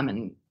place to come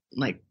and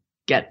like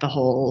get the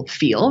whole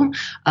feel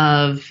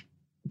of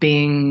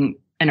being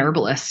an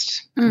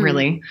herbalist,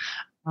 really.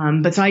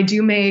 But so I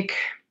do make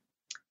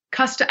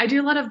I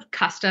do a lot of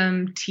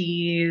custom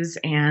teas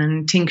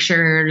and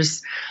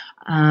tinctures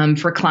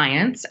for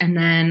clients. And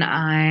then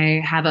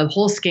I have a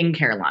whole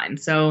skincare line.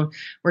 So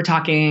we're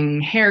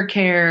talking hair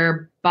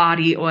care,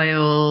 body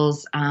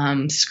oils,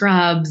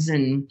 scrubs,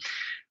 and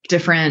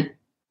different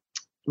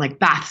like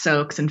bath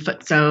soaks and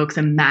foot soaks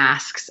and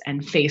masks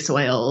and face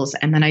oils.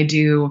 And then I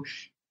do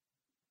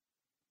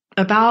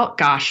about,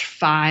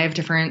 5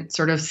 different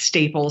sort of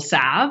staple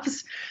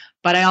salves.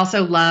 But I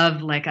also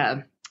love like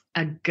a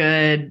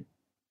good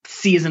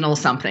seasonal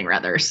something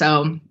rather.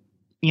 So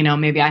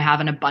maybe I have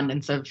an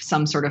abundance of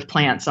some sort of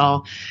plants.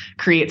 I'll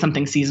create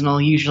something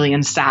seasonal, usually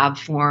in salve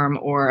form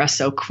or a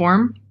soak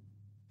form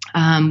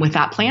with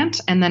that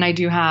plant. And then I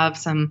do have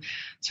some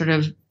sort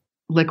of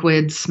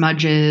liquid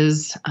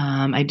smudges.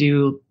 I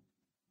do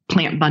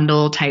plant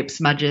bundle type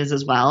smudges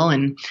as well.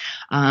 And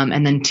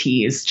then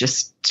teas,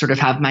 just sort of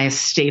have my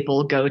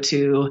staple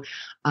go-to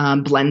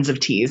blends of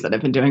teas that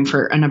I've been doing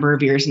for a number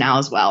of years now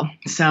as well.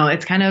 So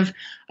it's kind of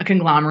a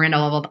conglomerate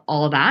of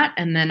all of that.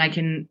 And then I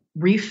can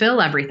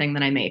refill everything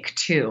that I make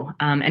too.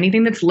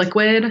 Anything that's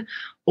liquid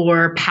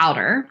or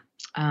powder,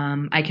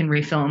 I can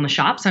refill in the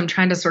shop. So I'm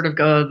trying to sort of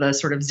go the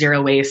sort of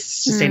zero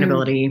waste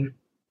sustainability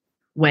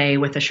way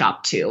with the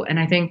shop too. And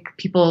I think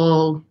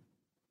people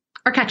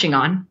are catching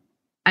on.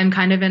 I'm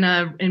kind of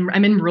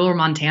I'm in rural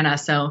Montana.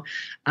 So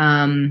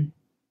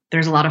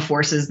there's a lot of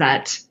forces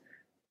that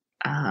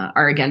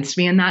are against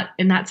me in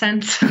that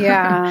sense.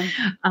 Yeah.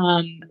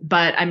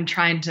 But I'm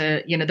trying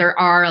to, there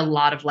are a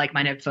lot of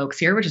like-minded folks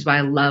here, which is why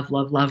I love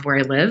where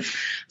I live.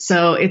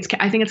 So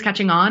I think it's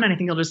catching on, and I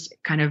think it'll just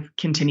kind of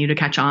continue to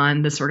catch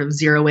on, the sort of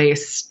zero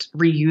waste,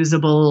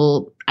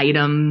 reusable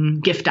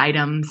gift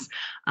items.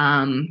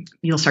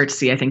 You'll start to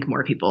see, I think,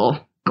 more people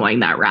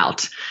going that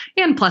route.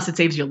 And plus it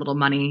saves you a little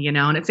money,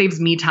 and it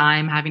saves me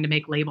time having to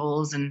make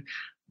labels and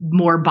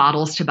more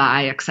bottles to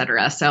buy, et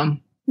cetera. So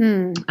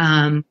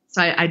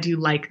so I do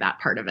like that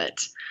part of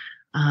it.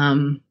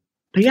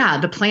 But yeah,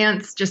 the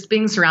plants, just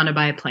being surrounded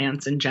by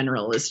plants in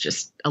general is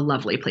just a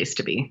lovely place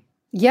to be.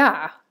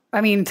 Yeah.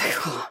 I mean,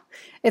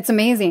 it's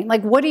amazing.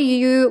 Like,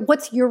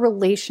 what's your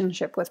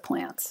relationship with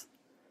plants?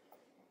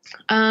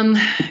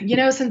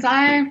 Since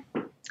I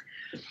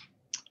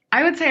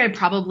would say I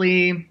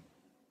probably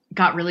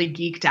got really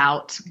geeked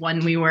out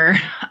when we were,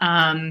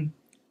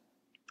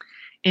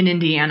 in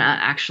Indiana,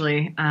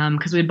 actually,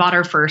 because we bought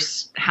our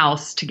first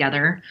house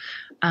together,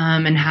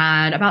 and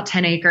had about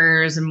 10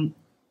 acres, and,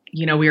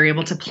 we were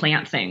able to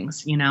plant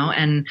things,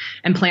 and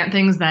plant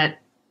things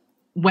that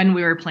when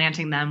we were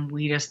planting them,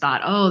 we just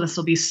thought, oh, this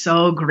will be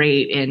so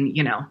great in,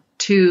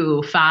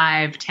 2,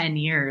 5, 10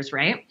 years.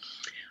 Right.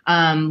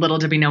 Little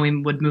did we know we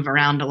would move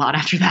around a lot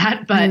after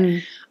that, but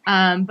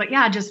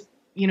yeah, just,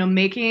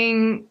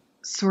 making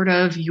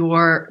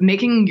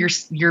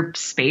your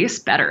space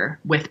better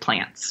with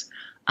plants.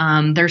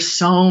 There's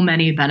so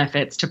many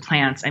benefits to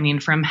plants. I mean,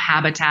 from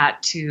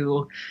habitat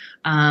to,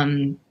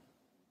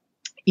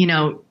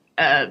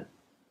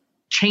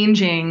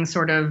 changing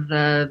sort of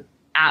the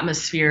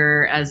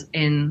atmosphere, as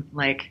in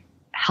like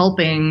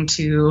helping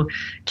to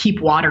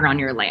keep water on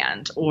your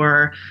land,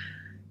 or,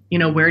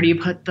 where do you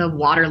put the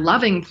water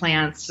loving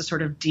plants to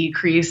sort of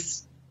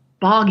decrease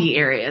boggy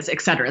areas, et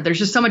cetera. There's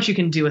just so much you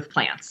can do with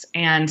plants.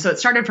 And so it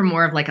started from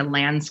more of like a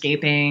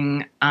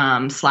landscaping,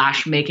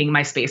 / making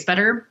my space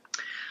better,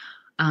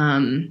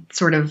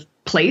 sort of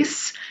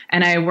place.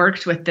 And I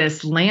worked with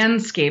this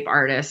landscape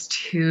artist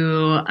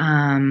who,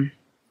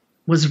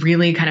 was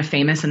really kind of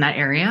famous in that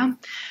area.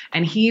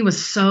 And he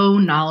was so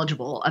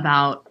knowledgeable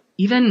about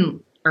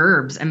even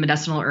herbs and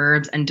medicinal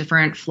herbs and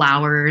different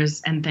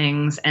flowers and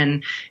things.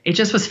 And it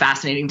just was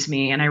fascinating to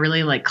me. And I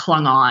really like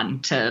clung on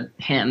to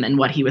him and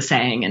what he was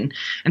saying. And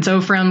so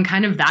from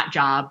kind of that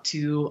job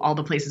to all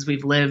the places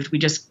we've lived, we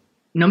just,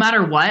 no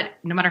matter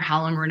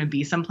how long we're going to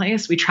be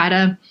someplace, we try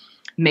to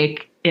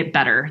make it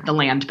better, the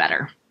land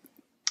better.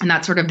 And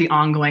that's sort of the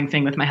ongoing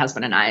thing with my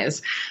husband and I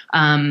is,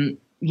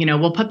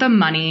 we'll put the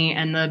money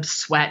and the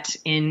sweat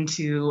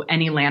into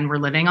any land we're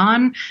living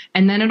on,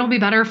 and then it'll be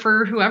better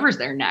for whoever's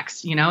there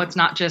next. It's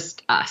not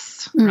just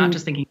us. We're not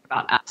just thinking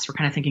about us. We're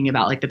kind of thinking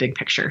about like the big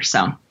picture.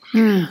 So,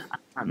 so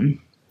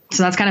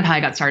that's kind of how I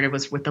got started,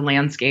 was with the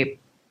landscape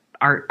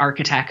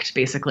architect,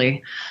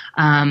 basically.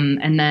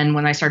 And then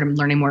when I started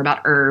learning more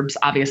about herbs,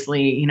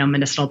 obviously,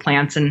 medicinal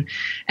plants and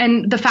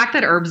the fact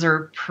that herbs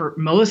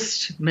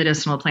most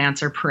medicinal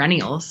plants are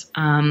perennials.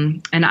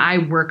 And I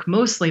work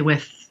mostly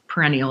with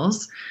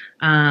perennials,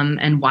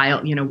 and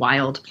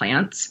wild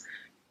plants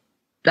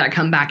that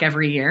come back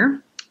every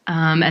year.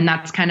 And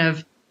that's kind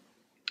of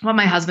what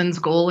my husband's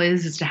goal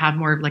is to have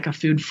more of like a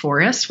food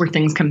forest where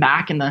things come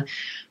back, and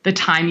the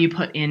time you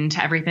put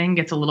into everything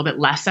gets a little bit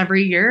less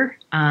every year.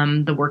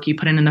 The work you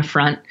put in the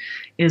front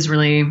is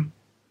really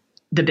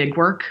the big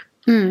work.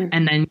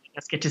 And then you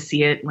just get to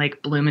see it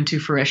like bloom into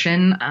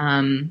fruition,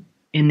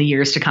 in the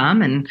years to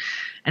come.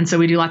 And so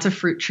we do lots of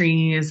fruit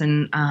trees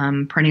and,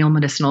 perennial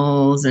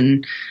medicinals.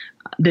 And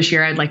this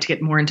year I'd like to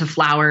get more into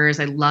flowers.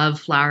 I love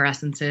flower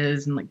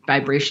essences and like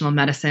vibrational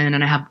medicine.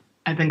 And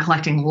I've been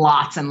collecting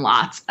lots and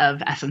lots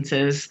of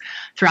essences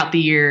throughout the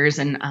years.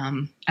 And,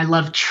 I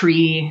love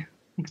tree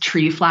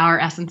flower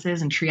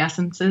essences and tree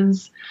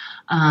essences.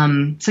 So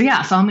I'm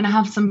going to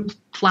have some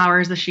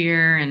flowers this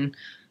year and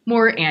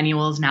more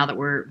annuals now that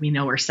we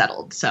know we're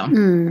settled.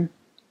 So.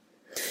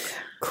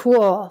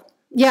 Cool.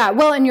 Yeah.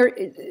 Well,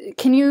 and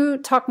can you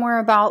talk more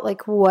about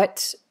like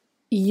what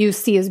you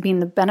see as being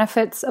the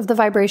benefits of the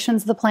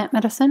vibrations of the plant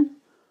medicine?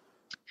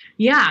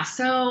 Yeah.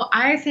 So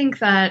I think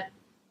that,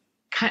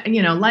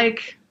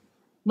 like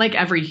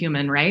every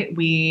human, right?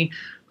 We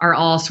are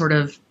all sort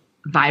of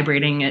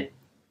vibrating at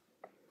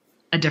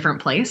a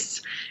different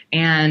place,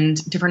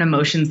 and different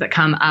emotions that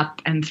come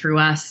up and through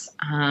us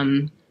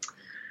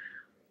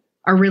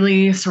are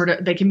really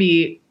they can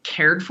be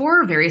cared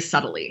for very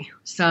subtly.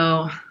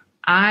 So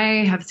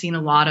I have seen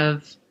a lot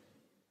of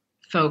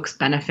folks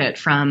benefit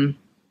from,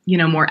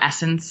 more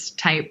essence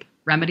type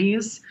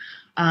remedies,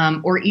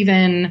 or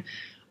even,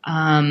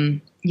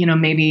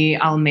 maybe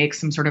I'll make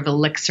some sort of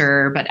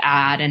elixir, but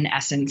add an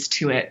essence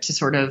to it to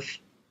sort of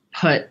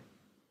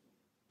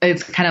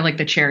it's kind of like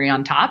the cherry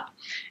on top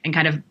and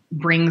kind of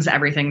brings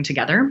everything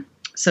together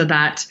so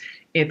that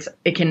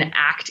it can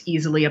act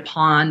easily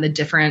upon the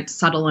different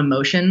subtle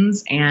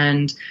emotions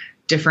and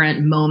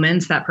different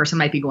moments that person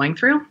might be going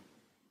through.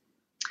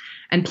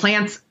 And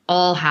plants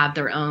all have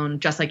their own,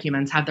 just like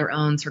humans have their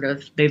own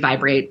they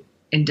vibrate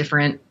in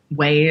different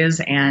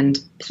ways and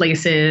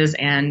places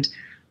and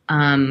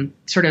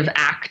sort of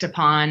act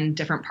upon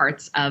different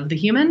parts of the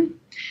human.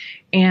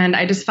 And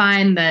I just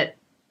find that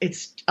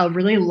it's a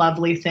really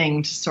lovely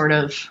thing to sort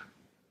of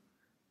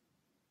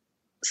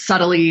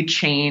subtly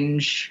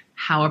change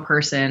how a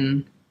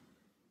person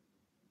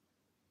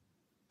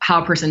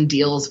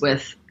deals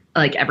with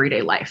like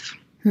everyday life.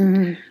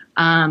 Mm-hmm.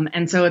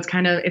 And so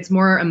it's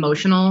more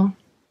emotional,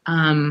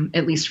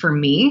 at least for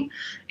me,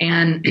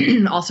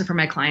 and also for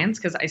my clients,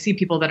 because I see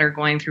people that are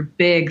going through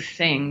big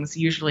things,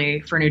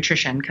 usually for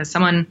nutrition, because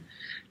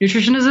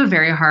nutrition is a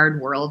very hard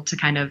world to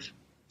kind of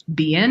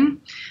be in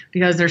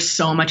because there's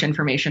so much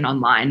information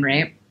online,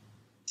 right?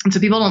 And so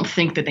people don't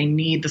think that they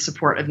need the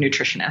support of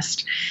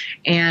nutritionist.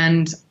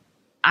 And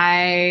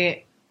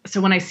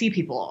so when I see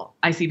people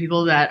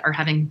that are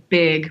having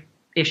big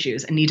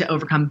issues and need to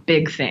overcome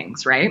big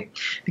things, right?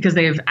 Because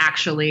they've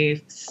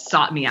actually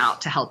sought me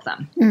out to help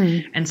them.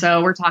 Mm. And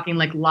so we're talking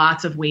like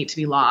lots of weight to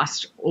be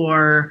lost,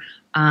 or,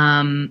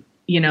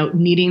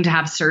 needing to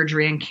have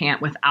surgery and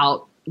can't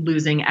without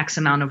losing X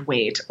amount of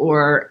weight,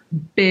 or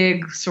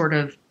big sort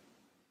of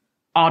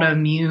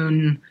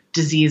autoimmune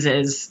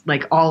diseases,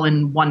 like all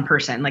in one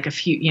person, like a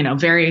few,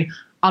 lots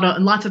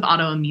of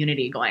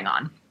autoimmunity going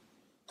on,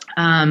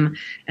 and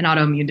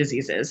autoimmune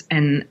diseases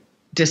and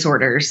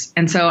disorders.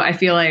 And so I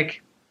feel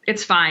like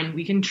it's fine.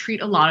 We can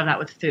treat a lot of that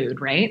with food,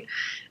 right?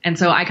 And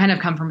so I kind of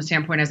come from a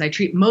standpoint as I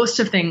treat most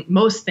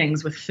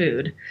things with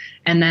food,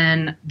 and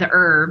then the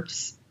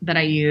herbs that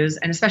I use,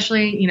 and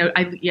especially,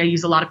 I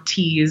use a lot of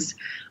teas.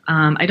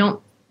 I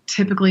don't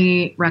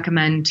typically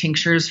recommend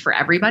tinctures for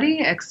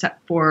everybody,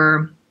 except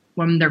for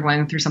when they're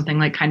going through something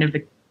like kind of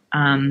the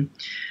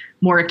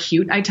more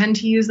acute. I tend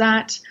to use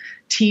that.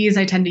 Teas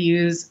I tend to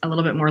use a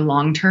little bit more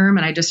long term,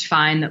 and I just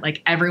find that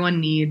like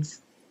everyone needs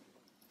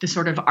the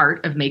sort of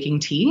art of making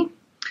tea,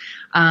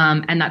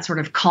 and that sort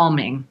of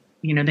calming.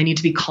 They need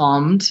to be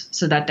calmed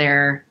so that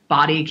their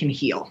body can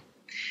heal.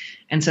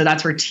 And so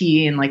that's where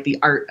tea and like the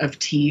art of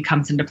tea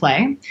comes into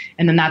play.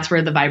 And then that's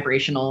where the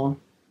vibrational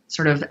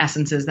sort of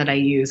essences that I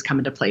use come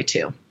into play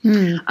too.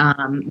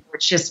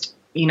 It's just,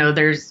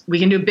 we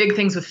can do big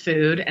things with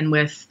food and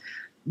with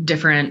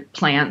different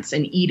plants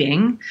and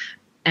eating,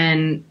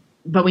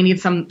 but we need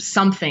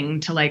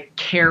something to like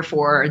care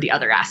for the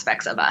other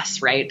aspects of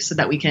us, right? So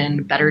that we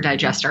can better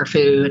digest our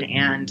food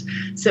and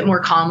sit more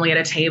calmly at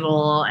a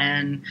table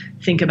and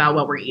think about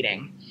what we're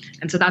eating.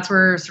 And so that's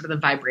where sort of the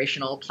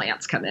vibrational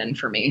plants come in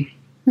for me.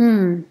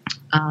 So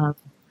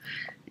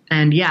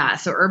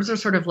herbs are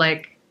sort of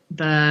like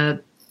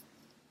they're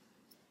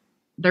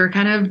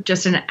kind of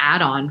just an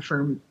add-on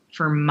for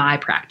my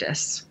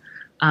practice.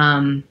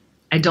 I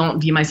don't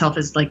view myself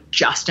as like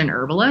just an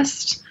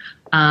herbalist.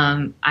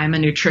 I'm a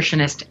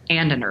nutritionist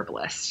and an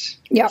herbalist.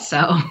 Yeah.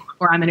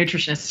 Or I'm a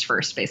nutritionist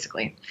first,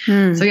 basically.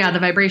 So yeah, the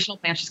vibrational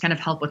plants just kind of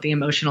help with the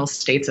emotional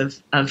states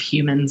of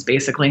humans,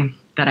 basically,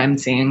 that I'm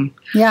seeing.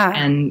 Yeah.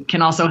 And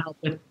can also help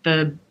with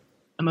the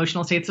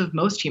emotional states of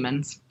most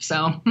humans.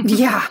 So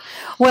yeah.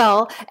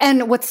 Well,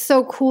 and what's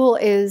so cool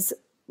is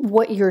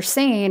what you're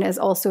saying is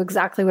also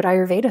exactly what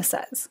Ayurveda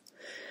says.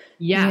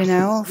 Yes.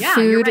 Yeah,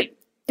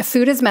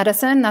 food is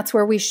medicine. That's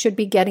where we should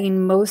be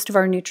getting most of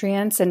our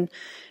nutrients and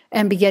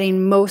be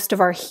getting most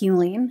of our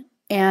healing,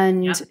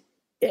 and,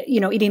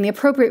 eating the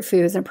appropriate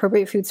foods and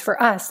appropriate foods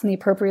for us and the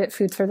appropriate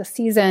foods for the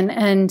season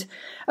and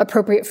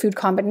appropriate food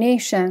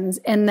combinations.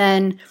 And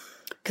then,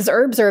 because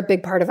herbs are a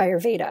big part of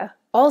Ayurveda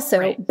also,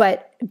 right.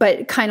 but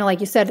kind of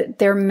like you said,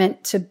 they're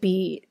meant to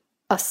be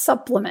a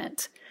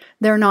supplement.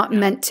 They're not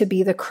meant to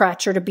be the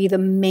crutch or to be the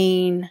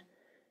main.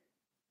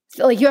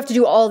 Like, you have to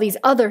do all these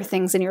other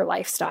things in your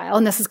lifestyle.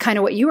 And this is kind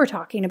of what you were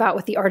talking about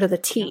with the art of the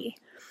tea.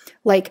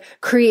 Like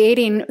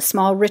creating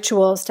small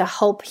rituals to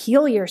help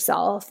heal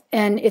yourself.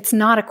 And it's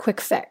not a quick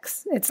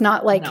fix. It's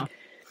not like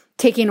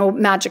taking a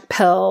magic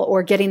pill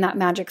or getting that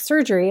magic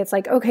surgery. It's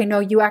like, okay, no,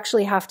 you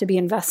actually have to be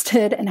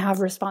invested and have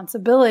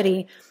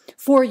responsibility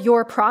for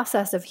your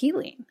process of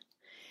healing.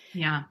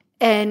 Yeah.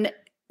 And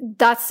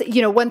that's,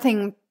 one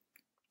thing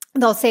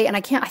they'll say, and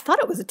I thought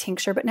it was a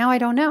tincture, but now I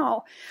don't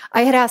know.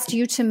 I had asked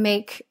you to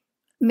make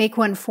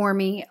one for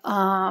me,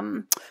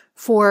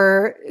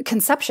 for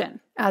conception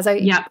as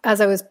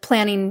I was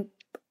planning,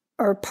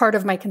 or part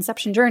of my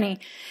conception journey.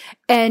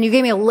 And you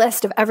gave me a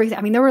list of everything.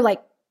 I mean, there were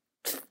like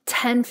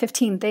 10,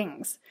 15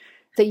 things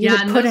that you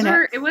would put in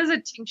it. It was a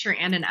tincture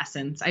and an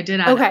essence. I did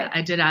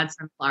add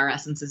some flower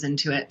essences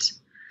into it.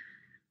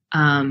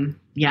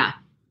 Yeah.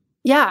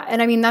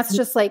 And I mean, that's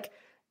just like,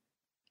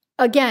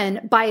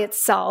 again, by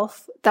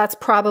itself, that's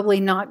probably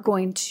not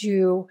going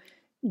to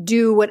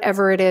do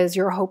whatever it is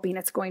you're hoping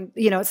it's going,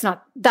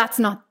 that's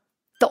not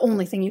the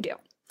only thing you do.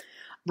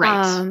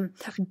 Right.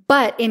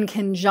 But in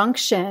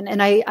conjunction,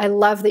 and I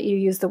love that you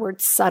use the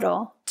word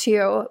subtle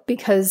too,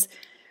 because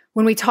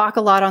when we talk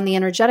a lot on the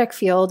energetic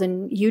field,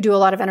 and you do a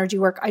lot of energy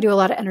work, I do a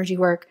lot of energy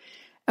work,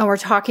 and we're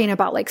talking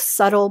about like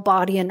subtle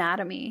body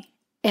anatomy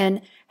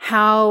and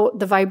how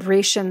the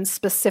vibrations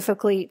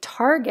specifically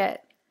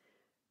target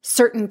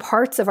certain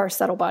parts of our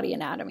subtle body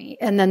anatomy.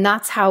 And then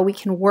that's how we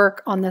can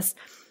work on this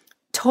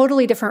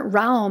totally different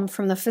realm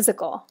from the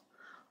physical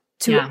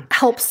to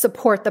help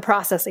support the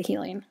process of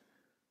healing.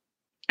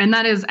 And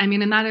that is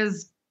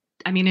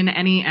in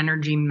any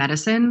energy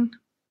medicine,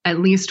 at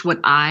least what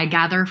I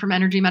gather from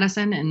energy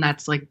medicine, and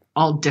that's like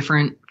all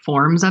different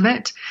forms of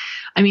it.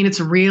 I mean, it's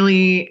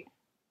really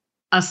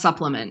a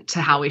supplement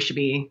to how we should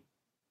be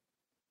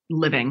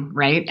living,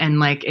 right? And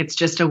like, it's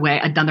just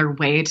another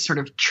way to sort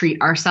of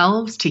treat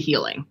ourselves to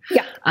healing.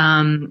 Yeah.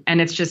 And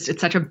it's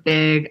such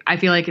I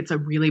feel like it's a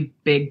really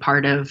big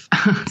part of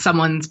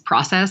someone's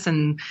process,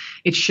 and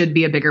it should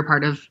be a bigger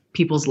part of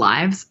people's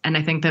lives. And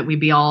I think that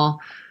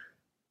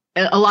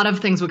a lot of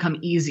things would come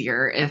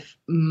easier if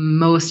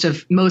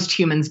most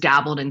humans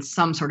dabbled in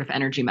some sort of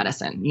energy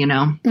medicine,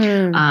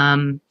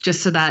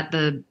 just so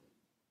that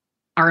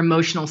our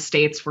emotional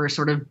states were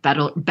sort of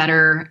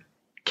better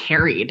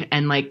carried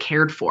and like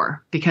cared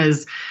for,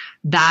 because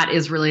that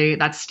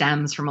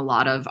stems from a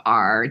lot of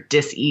our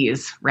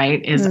dis-ease,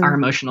 right? Is our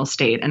emotional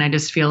state. And I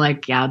just feel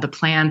like, the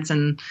plants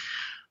and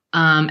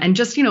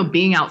just,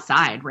 being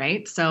outside,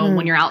 right? So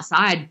when you're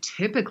outside,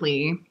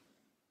 typically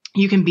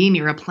you can be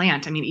near a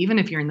plant. I mean, even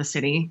if you're in the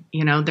city,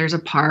 there's a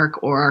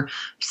park or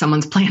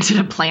someone's planted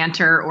a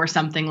planter or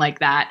something like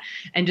that.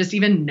 And just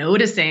even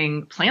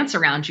noticing plants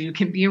around you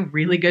can be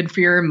really good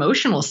for your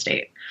emotional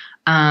state.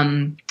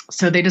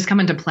 So they just come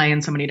into play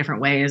in so many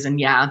different ways.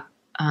 And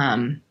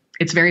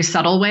it's very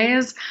subtle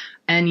ways,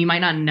 and you might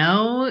not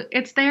know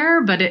it's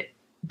there, but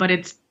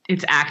it's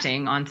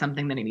acting on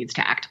something that it needs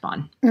to act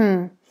upon.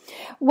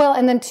 Well,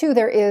 and then too,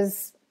 there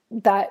is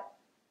that,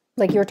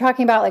 like you were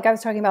talking about, like I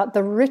was talking about,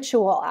 the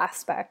ritual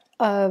aspect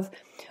of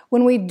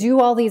when we do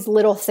all these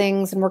little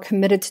things and we're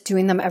committed to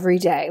doing them every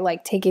day,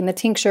 like taking the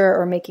tincture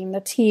or making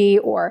the tea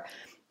or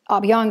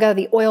Abhyanga,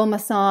 the oil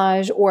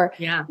massage, or,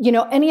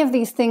 any of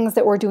these things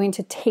that we're doing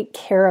to take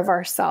care of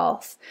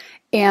ourselves.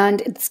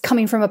 And it's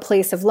coming from a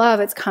place of love.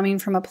 It's coming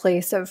from a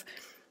place of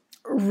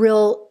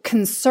real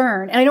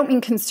concern. And I don't mean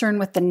concern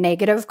with the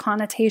negative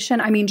connotation.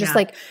 I mean, just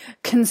like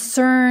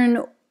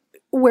concern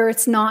where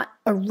it's not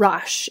a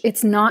rush.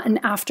 It's not an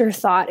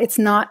afterthought. It's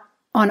not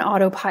on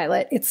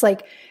autopilot. It's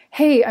like,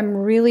 hey, I'm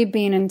really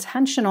being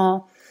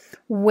intentional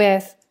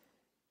with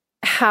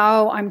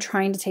how I'm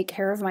trying to take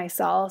care of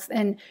myself.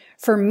 And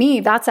for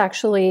me, that's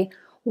actually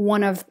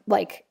one of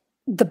like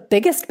the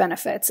biggest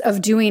benefits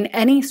of doing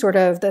any sort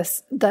of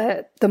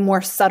the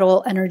more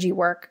subtle energy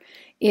work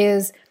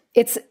is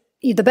it's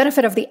the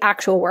benefit of the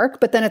actual work,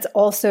 but then it's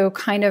also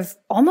kind of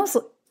almost,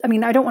 I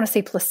mean, I don't want to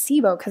say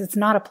placebo because it's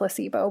not a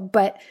placebo,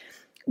 but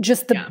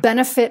just the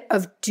benefit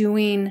of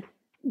doing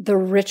the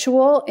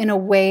ritual in a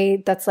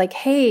way that's like,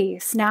 hey,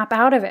 snap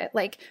out of it.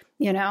 Like,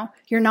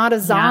 you're not a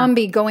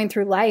zombie going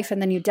through life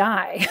and then you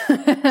die.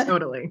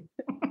 Totally.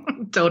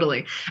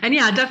 Totally. And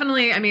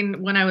definitely. I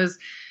mean, when I was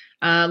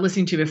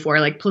listening to before,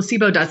 like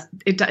placebo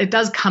it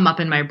does come up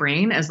in my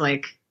brain as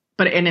like,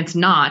 and it's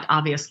not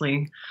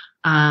obviously.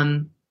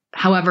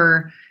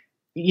 However,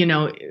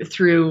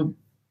 through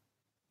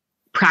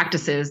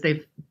practices,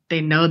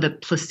 they know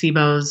that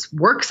placebos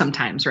work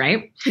sometimes,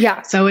 right?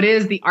 Yeah. So it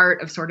is the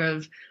art of sort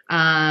of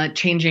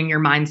changing your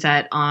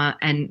mindset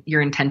and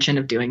your intention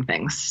of doing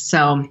things.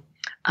 So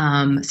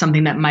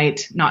something that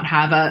might not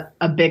have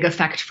a big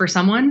effect for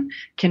someone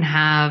can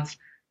have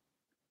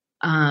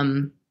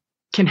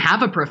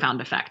a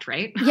profound effect,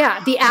 right?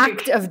 Yeah, the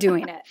act of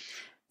doing it.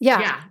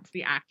 Yeah, it's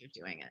the act of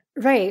doing it.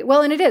 Right.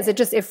 Well, and it is.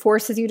 It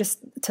forces you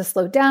to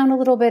slow down a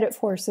little bit. It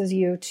forces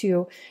you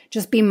to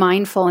just be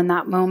mindful in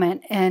that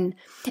moment. And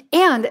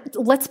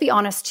let's be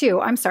honest too.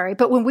 I'm sorry,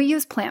 but when we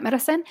use plant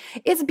medicine,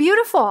 it's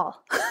beautiful.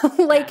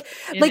 There's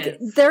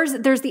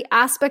the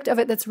aspect of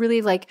it that's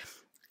really like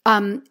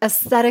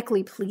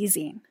aesthetically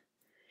pleasing.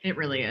 It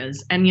really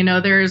is. And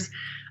there's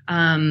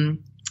and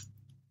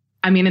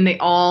they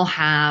all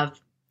have,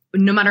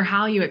 no matter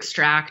how you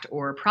extract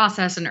or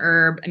process an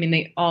herb, I mean,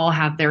 they all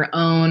have their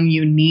own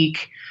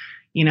unique,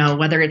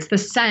 whether it's the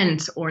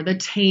scent or the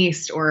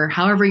taste or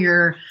however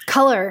you're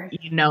color,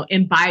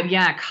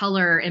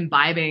 color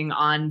imbibing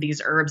on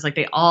these herbs. Like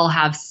they all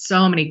have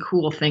so many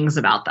cool things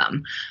about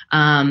them.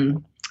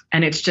 And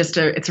it's just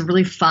it's a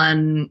really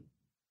fun,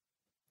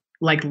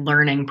 like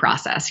learning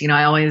process.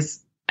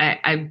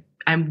 I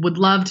would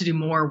love to do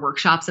more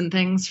workshops and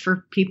things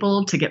for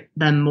people to get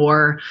them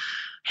more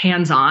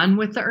hands-on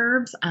with the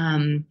herbs,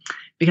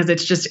 because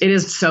it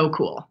is so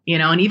cool,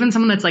 and even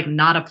someone that's like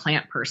not a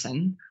plant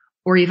person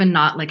or even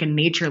not like a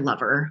nature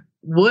lover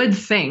would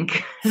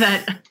think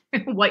that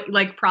what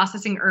like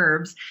processing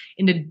herbs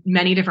into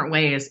many different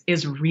ways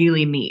is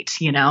really neat,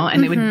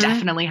 and they would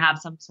definitely have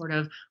some sort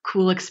of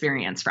cool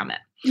experience from it.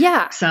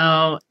 Yeah.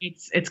 So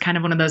it's kind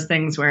of one of those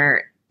things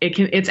where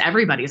it's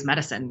everybody's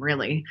medicine,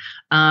 really.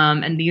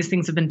 And these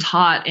things have been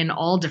taught in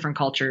all different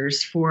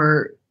cultures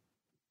for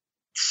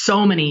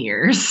so many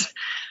years.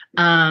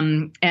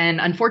 And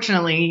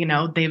unfortunately,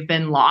 they've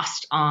been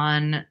lost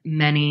on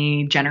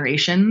many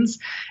generations.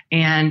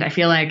 And I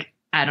feel like,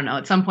 I don't know,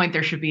 at some point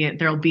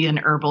there'll be an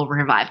herbal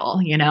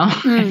revival,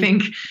 I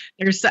think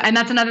and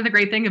that's another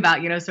great thing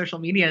about, social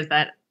media is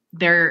that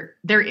there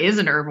is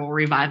an herbal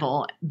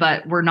revival,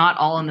 but we're not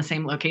all in the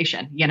same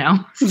location, Yeah.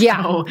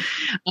 So,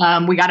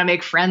 we got to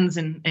make friends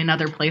in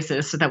other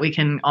places so that we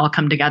can all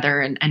come together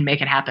and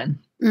make it happen.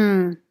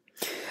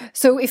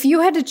 So if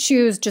you had to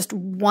choose just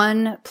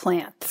one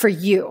plant for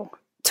you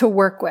to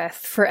work with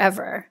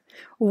forever,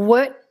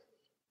 what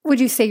would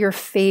you say your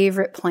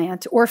favorite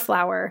plant or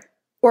flower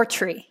or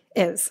tree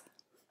is?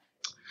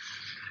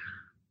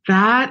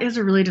 That is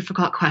a really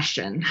difficult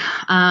question.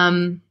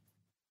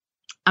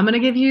 I'm going to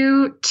give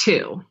you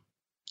two.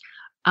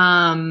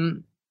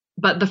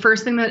 But the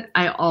first thing that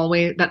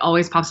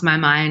always pops in my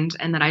mind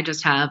and that I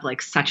just have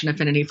like such an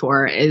affinity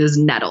for is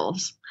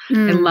nettles.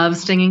 I love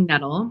stinging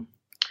nettle.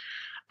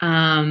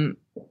 And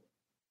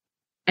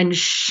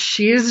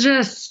she's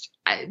just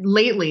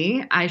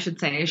lately, I should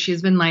say,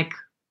 she's been like,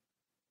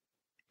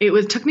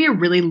 took me a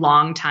really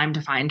long time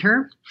to find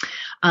her,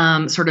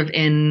 sort of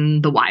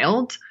in the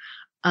wild.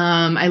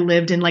 I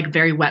lived in like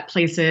very wet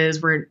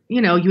places where,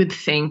 you would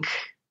think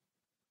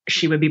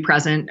she would be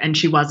present and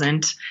she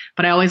wasn't,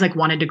 but I always like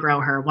wanted to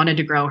grow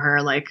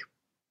her, like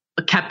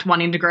kept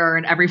wanting to grow her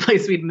in every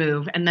place we'd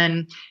move. And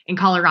then in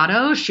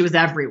Colorado, she was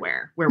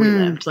everywhere where we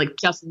lived, like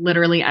just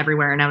literally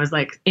everywhere. And I was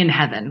like in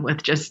heaven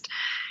with just,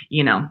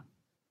 the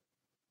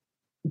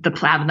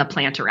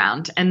plant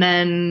around. And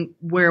then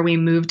where we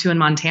moved to in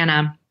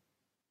Montana,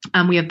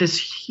 we have this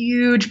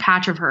huge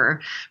patch of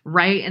her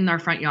right in our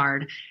front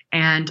yard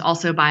and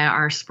also by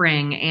our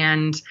spring.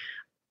 And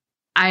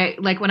I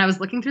like when I was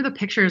looking through the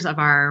pictures of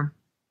our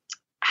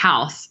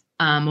house,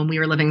 when we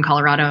were living in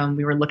Colorado and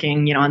we were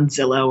looking, on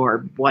Zillow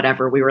or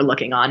whatever we were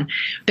looking on,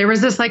 there was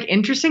this like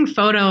interesting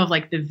photo of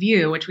like the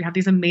view, which we have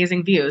these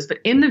amazing views, but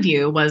in the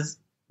view was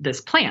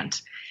this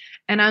plant.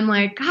 And I'm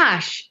like,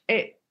 gosh,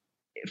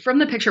 from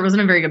the picture, it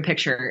wasn't a very good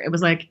picture. It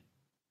was like,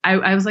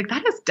 I was like,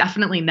 that is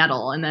definitely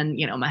nettle. And then,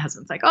 my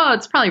husband's like, oh,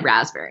 it's probably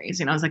raspberries.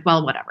 I was like,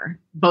 well, whatever.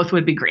 Both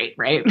would be great.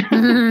 Right.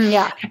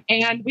 Yeah.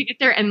 And we get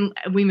there and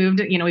we moved,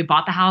 we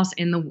bought the house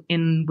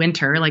in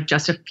winter, like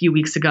just a few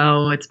weeks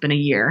ago. It's been a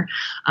year.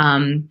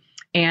 And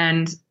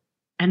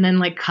then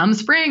like come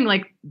spring,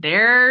 like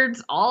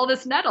there's all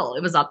this nettle.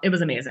 It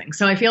was amazing.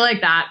 So I feel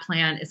like that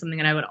plant is something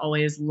that I would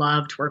always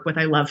love to work with.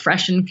 I love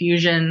fresh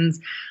infusions.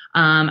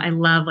 I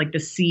love like the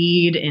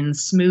seed in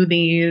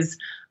smoothies.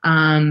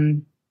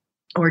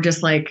 Or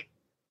just like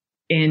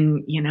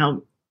in,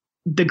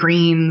 the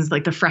greens,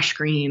 like the fresh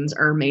greens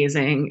are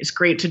amazing. It's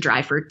great to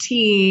dry for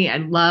tea. I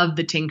love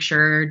the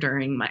tincture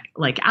during my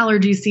like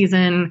allergy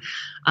season.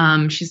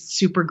 She's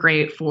super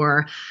great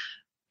for,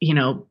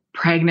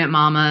 pregnant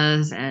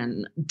mamas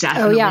and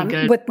definitely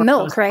good with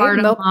milk, right?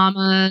 Milk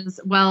mamas.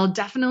 Well,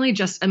 definitely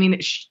just,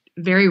 it's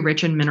very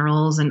rich in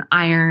minerals and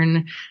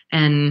iron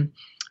and,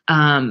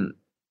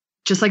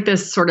 just like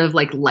this sort of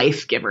like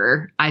life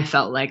giver, I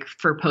felt like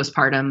for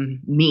postpartum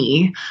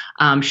me,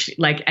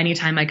 like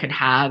anytime I could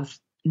have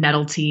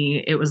nettle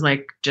tea, it was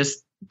like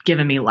just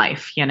giving me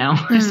life,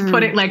 just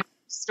putting like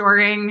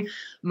storing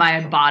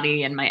my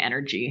body and my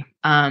energy.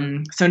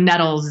 So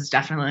nettles is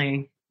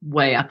definitely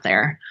way up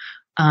there.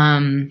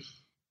 Probably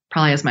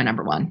as my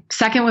number one.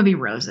 Second would be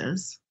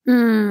roses.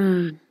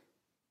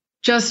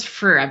 Just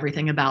for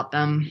everything about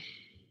them.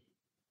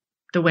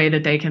 The way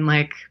that they can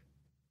like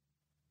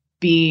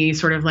be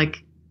sort of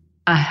like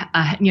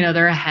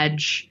they're a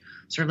hedge,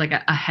 sort of like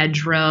a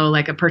hedgerow,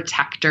 like a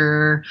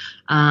protector,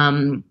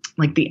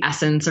 like the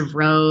essence of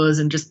rose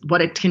and just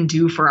what it can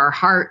do for our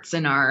hearts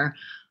and our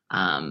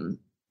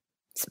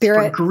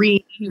spirit, for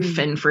grief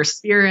and for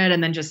spirit,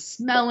 and then just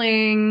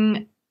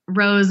smelling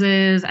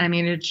roses.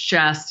 It's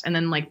just, and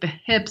then like the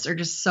hips are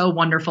just so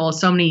wonderful.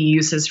 So many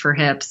uses for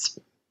hips.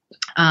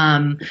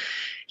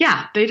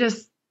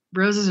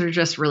 Roses are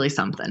just really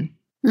something.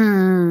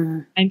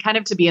 And kind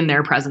of to be in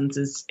their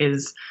presence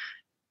is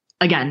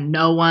again,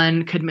 no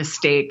one could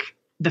mistake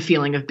the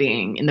feeling of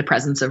being in the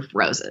presence of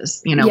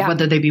roses,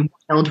 whether they be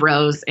wild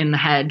rose in the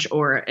hedge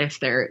or if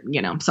they're,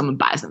 someone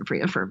buys them for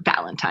you for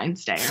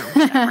Valentine's Day or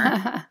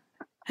whatever.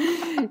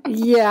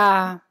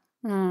 Yeah.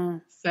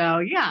 So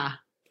yeah,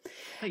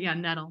 but yeah,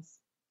 nettles.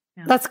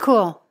 Yeah. That's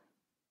cool.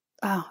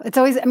 Oh, it's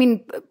always,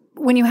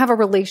 when you have a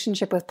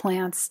relationship with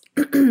plants,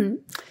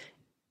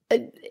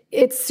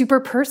 it's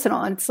super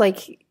personal. It's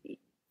like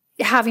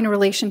having a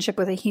relationship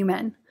with a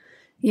human,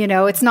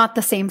 it's not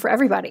the same for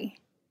everybody.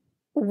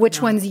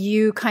 which ones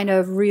you kind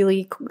of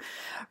really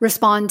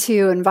respond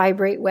to and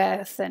vibrate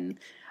with. And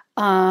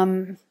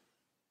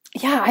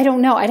yeah, I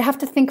don't know. I'd have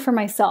to think for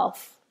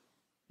myself.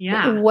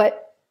 Yeah.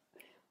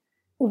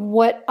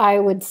 What I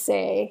would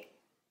say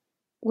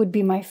would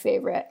be my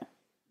favorite.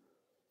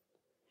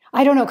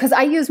 I don't know, because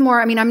I use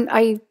more, I mean,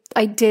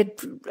 I did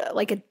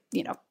like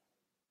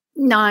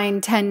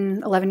 9,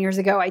 10, 11 years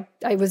ago,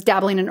 I was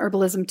dabbling in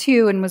herbalism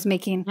too, and was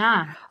making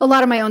a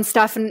lot of my own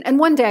stuff. And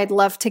one day I'd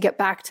love to get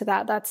back to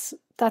that. That's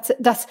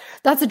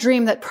a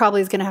dream that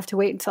probably is going to have to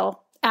wait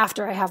until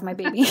after I have my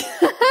baby.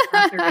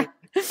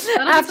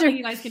 After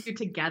you guys can do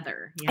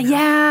together. You know?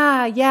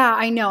 Yeah,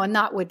 I know. And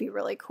that would be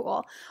really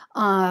cool.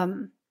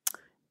 So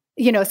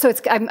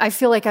I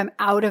feel like I'm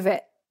out of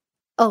it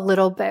a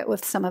little bit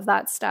with some of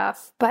that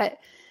stuff, but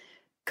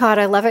God,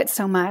 I love it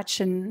so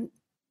much. And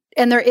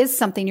there is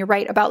something, you're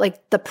right, about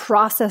like the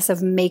process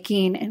of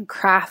making and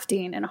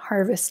crafting and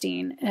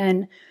harvesting.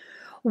 And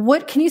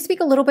can you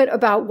speak a little bit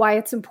about why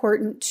it's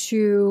important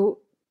to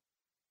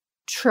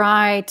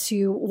try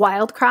to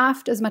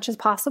wildcraft as much as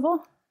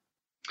possible?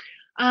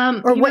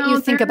 Or what you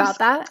think about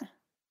that?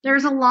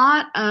 There's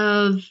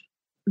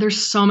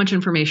so much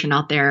information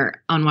out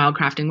there on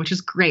wildcrafting, which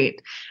is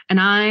great. And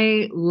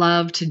I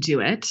love to do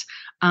it.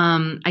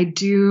 I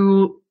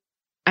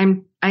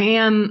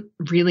am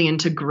really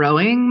into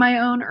growing my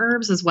own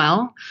herbs as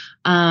well.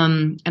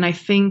 And I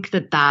think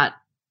that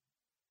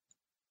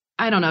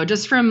I don't know,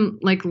 just from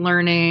like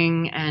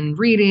learning and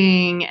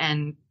reading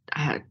and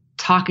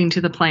talking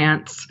to the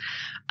plants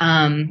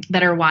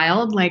that are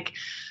wild, like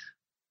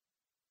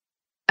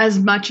as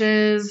much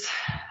as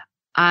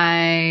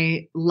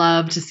I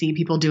love to see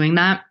people doing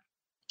that,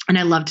 and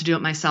I love to do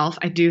it myself,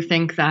 I do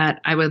think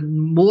that I would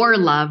more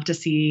love to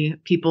see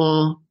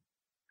people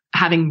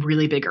having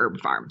really big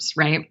herb farms,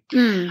 right?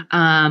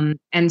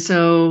 And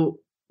so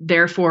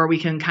therefore we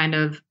can kind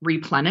of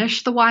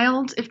replenish the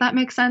wild, if that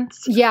makes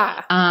sense.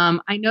 Yeah.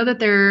 I know that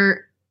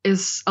there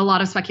is a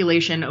lot of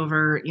speculation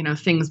over,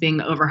 things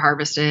being over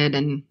harvested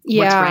and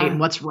what's right and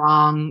what's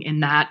wrong in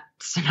that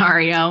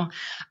scenario.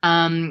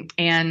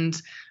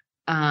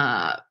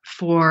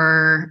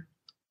 For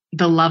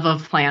the love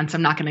of plants,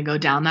 I'm not going to go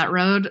down that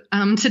road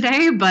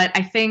today, but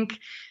I think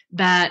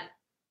that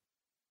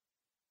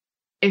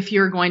if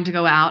you're going to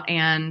go out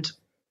and,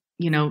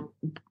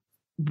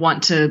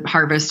 want to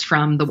harvest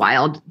from the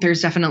wild, you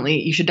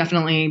should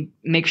definitely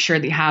make sure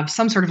that you have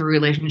some sort of a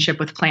relationship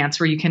with plants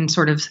where you can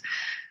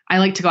I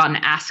like to go out and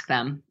ask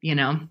them,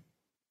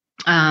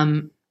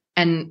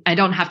 and I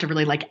don't have to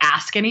really like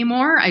ask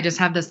anymore. I just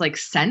have this like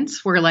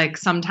sense where like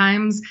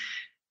sometimes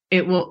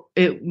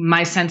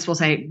my sense will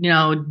say,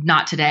 no,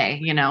 not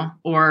today,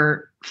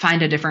 or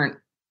find a different,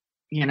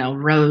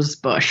 rose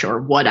bush or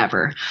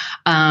whatever.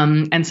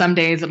 And some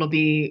days it'll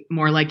be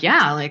more like,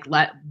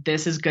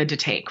 this is good to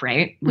take,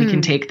 right? We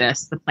can take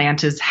this. The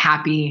plant is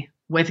happy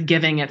with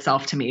giving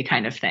itself to me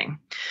kind of thing.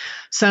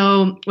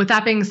 So with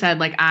that being said,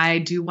 like I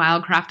do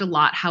wildcraft a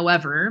lot.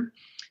 However,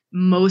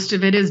 most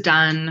of it is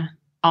done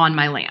on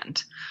my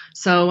land.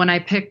 So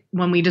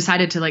when we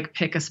decided to like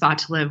pick a spot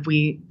to live,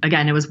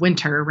 it was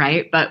winter,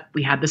 right? But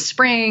we had the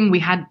spring, we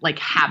had like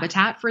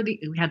habitat we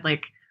had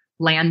like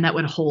land that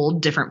would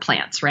hold different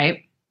plants,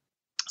 right?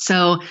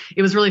 So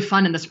it was really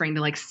fun in the spring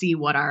to like see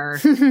what our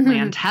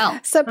land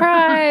held.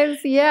 Surprise.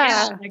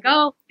 Yeah. Like,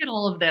 oh, look at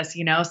all of this,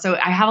 So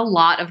I have a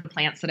lot of the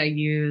plants that I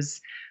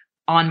use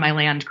on my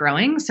land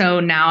growing. So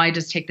now I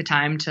just take the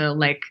time to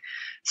like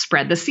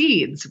spread the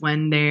seeds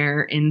when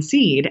they're in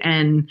seed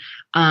and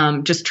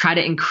just try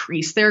to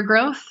increase their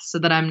growth so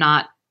that I'm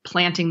not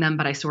planting them,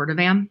 but I sort of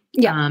am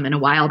in a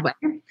wild way.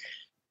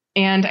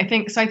 And I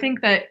think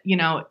that,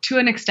 to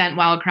an extent,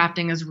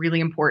 wildcrafting is really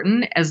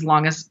important as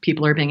long as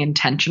people are being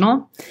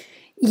intentional.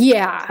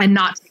 Yeah. And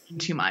not taking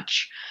too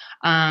much.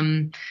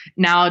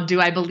 Now, do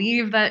I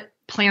believe that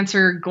plants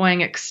are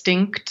going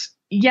extinct?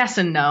 Yes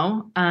and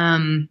no.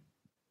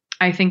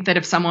 I think that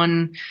if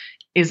someone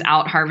is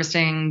out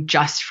harvesting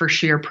just for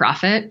sheer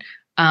profit,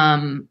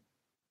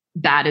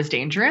 that is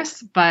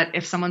dangerous. But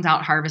if someone's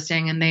out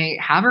harvesting and they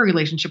have a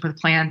relationship with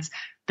plants,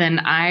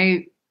 then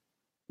I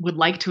would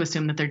like to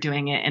assume that they're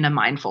doing it in a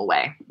mindful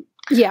way.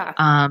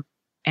 Yeah.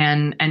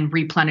 And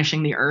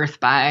replenishing the earth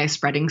by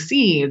spreading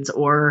seeds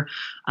or,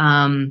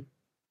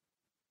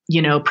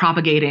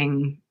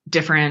 propagating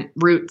different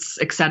roots,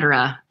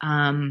 etc.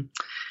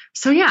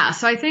 So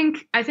I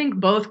think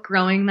both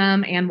growing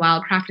them and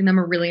wildcrafting them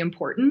are really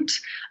important.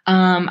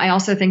 I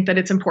also think that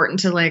it's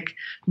important to like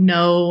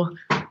know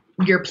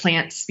your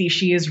plant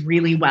species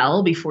really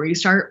well before you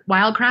start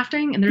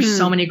wildcrafting. And there's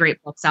so many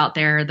great books out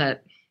there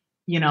that,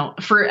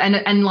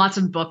 and lots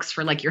of books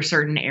for like your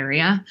certain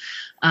area,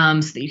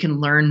 so that you can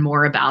learn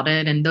more about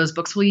it. And those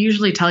books will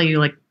usually tell you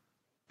like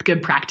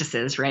good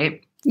practices,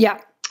 right? Yeah.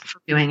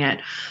 For doing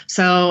it.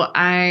 So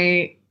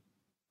a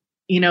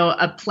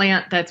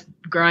plant that's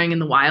growing in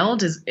the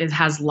wild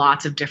has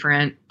lots of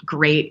different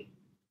great,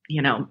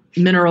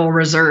 mineral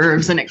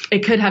reserves, and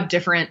it could have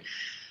different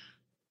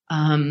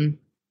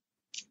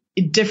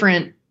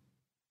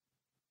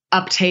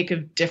uptake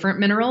of different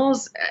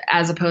minerals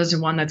as opposed to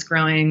one that's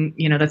growing,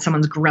 that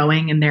someone's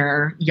growing in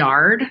their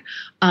yard,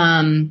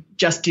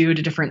 just due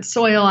to different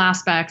soil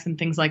aspects and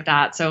things like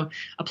that. So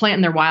a plant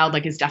in their wild,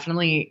 is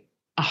definitely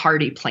a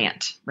hardy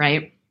plant,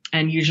 right?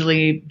 And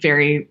usually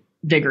very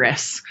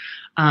vigorous,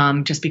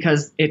 just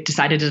because it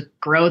decided to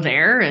grow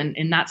there and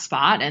in that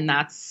spot, and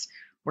that's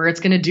where it's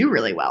going to do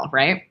really well,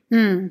 right?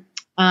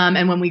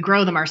 And when we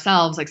grow them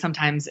ourselves,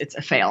 sometimes it's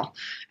a fail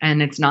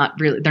and it's not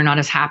really, they're not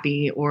as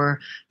happy or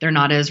they're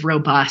not as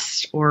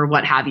robust or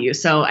what have you.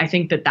 So I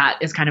think that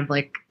is kind of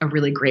a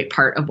really great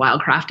part of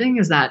wildcrafting,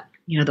 is that,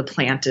 the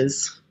plant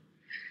is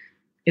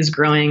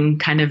growing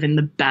kind of in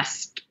the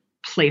best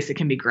place it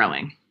can be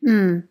growing.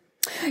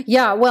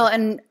 Yeah. Well,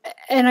 and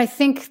I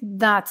think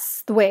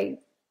that's the way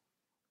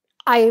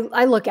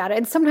I look at it.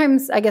 And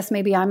sometimes I guess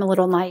maybe I'm a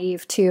little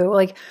naive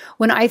too.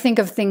 When I think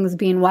of things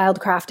being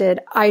wildcrafted,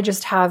 I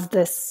just have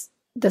this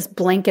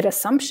blanket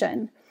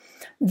assumption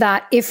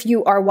that if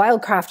you are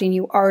wildcrafting,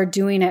 you are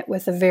doing it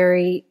with a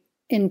very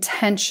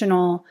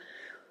intentional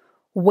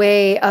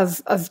way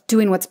of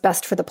doing what's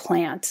best for the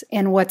plant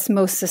and what's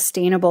most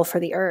sustainable for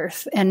the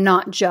earth, and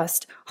not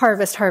just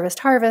harvest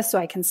so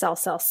I can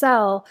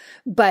sell,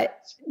 but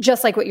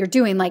just like what you're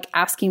doing,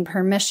 asking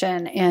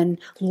permission and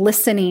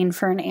listening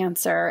for an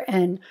answer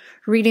and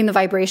reading the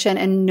vibration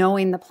and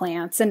knowing the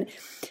plants. And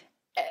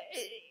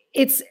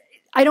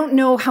I don't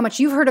know how much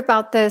you've heard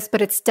about this,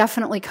 but it's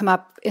definitely come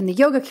up in the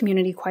yoga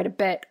community quite a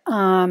bit,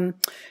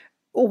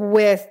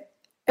 with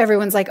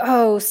everyone's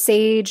oh,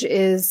 sage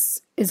is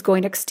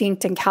going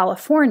extinct in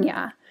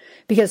California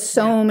because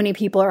so many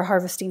people are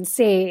harvesting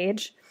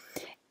sage.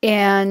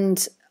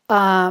 And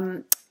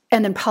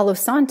then Palo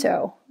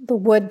Santo, the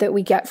wood that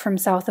we get from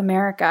South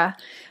America,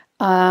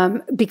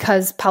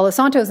 because Palo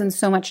Santo is in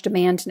so much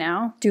demand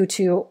now due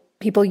to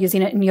people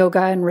using it in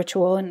yoga and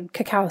ritual and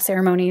cacao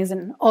ceremonies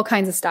and all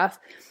kinds of stuff,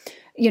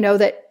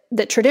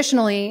 that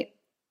traditionally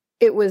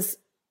it was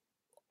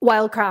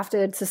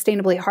wildcrafted,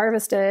 sustainably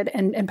harvested,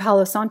 and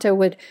Palo Santo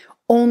would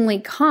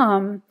only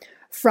come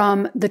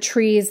from the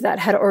trees that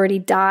had already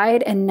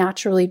died and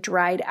naturally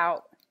dried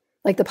out,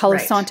 like the Palo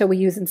Santo we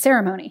use in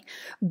ceremony.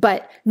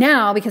 But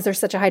now, because there's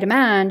such a high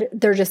demand,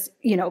 they're just,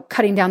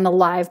 cutting down the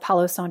live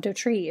Palo Santo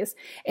trees.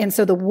 And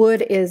so the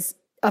wood is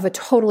of a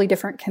totally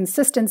different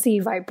consistency,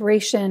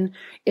 vibration.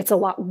 It's a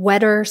lot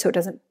wetter, so it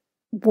doesn't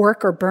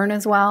work or burn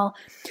as well.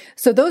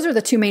 So those are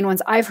the two main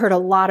ones I've heard a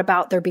lot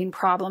about there being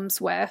problems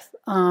with,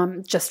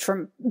 just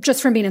from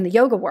being in the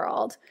yoga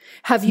world.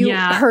 Have you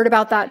heard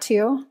about that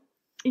too?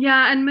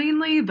 Yeah. And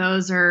mainly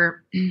those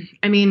are,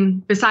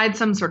 besides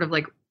some sort of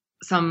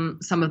some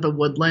of the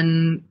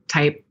woodland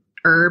type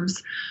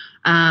herbs,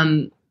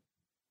 that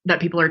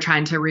people are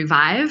trying to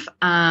revive,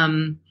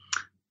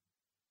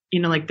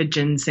 like the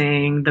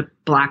ginseng, the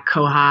black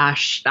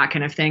cohosh, that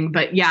kind of thing.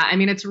 But yeah,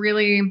 it's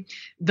really,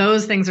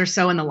 those things are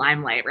so in the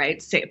limelight,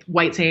 right?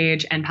 White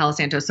sage and Palo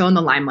Santo, so in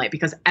the limelight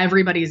because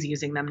everybody's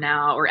using them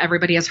now, or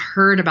everybody has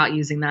heard about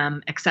using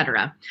them,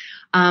 etc.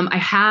 I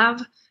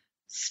have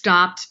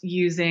stopped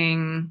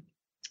using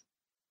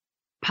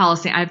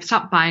I've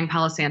stopped buying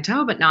Palo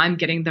Santo, but now I'm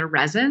getting the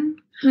resin,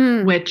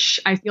 which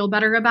I feel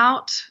better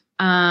about.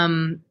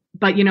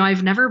 But,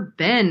 I've never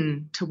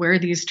been to where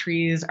these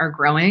trees are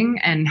growing,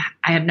 and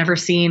I have never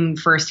seen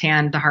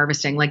firsthand the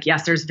harvesting.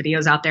 Yes, there's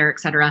videos out there,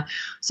 et cetera.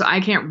 So I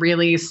can't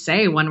really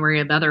say one way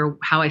or the other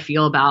how I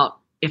feel about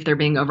if they're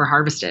being over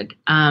harvested.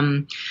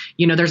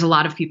 There's a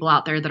lot of people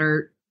out there that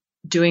are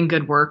doing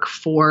good work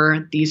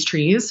for these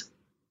trees.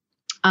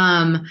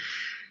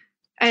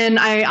 And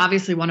I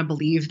obviously want to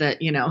believe that,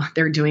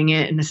 they're doing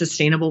it in a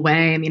sustainable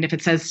way. If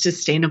it says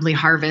sustainably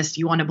harvest,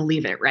 you want to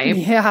believe it, right?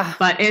 Yeah.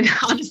 But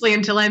honestly,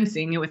 until I'm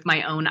seeing it with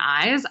my own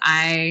eyes,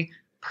 I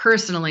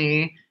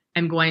personally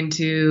am going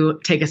to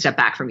take a step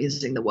back from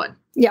using the wood.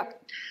 Yeah.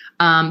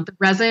 The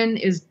resin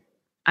is,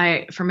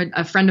 from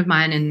a friend of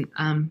mine and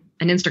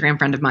an Instagram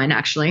friend of mine,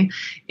 actually,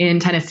 in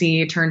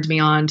Tennessee, turned me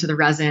on to the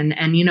resin.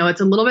 And,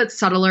 it's a little bit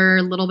subtler,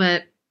 a little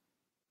bit,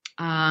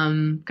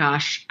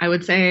 I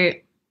would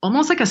say,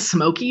 almost like a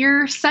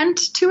smokier scent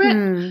to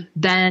it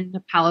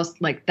than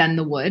than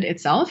the wood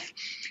itself.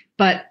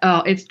 But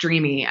it's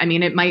dreamy.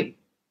 It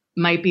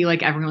might be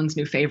everyone's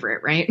new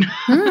favorite, right?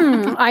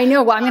 I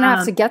know. Well, I'm going to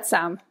have to get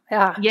some.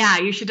 Yeah. Yeah,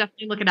 you should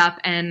definitely look it up.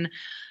 And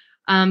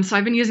so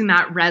I've been using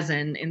that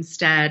resin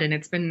instead, and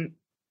it's been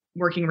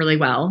working really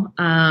well.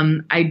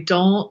 I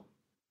don't,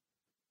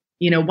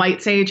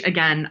 white sage,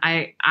 again,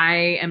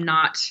 I am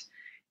not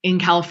in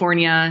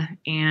California,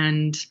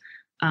 and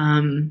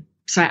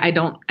so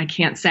I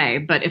can't say,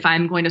 but if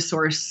I'm going to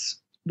source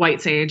white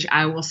sage,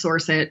 I will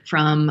source it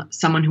from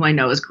someone who I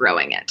know is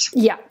growing it.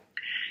 Yeah.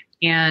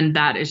 And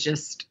that is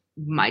just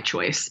my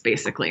choice,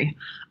 basically.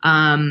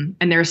 And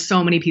there's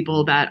so many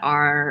people that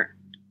are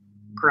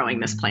growing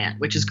this plant,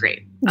 which is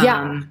great.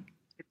 Yeah.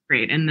 It's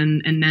great. And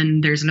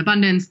then there's an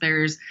abundance.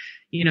 There's,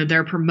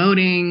 they're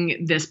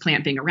promoting this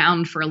plant being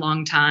around for a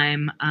long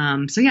time.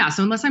 So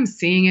unless I'm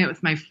seeing it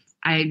with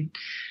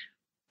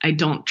I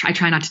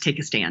try not to take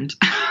a stand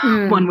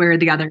one way or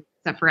the other,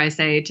 except for I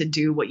say to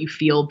do what you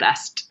feel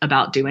best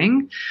about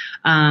doing.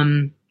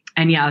 And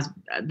yeah,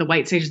 the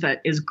white sage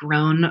that is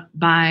grown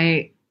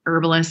by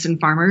herbalists and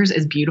farmers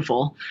is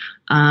beautiful.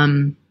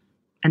 And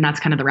that's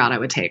kind of the route I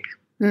would take.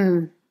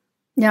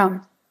 Yeah.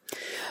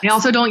 I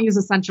also don't use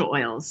essential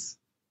oils.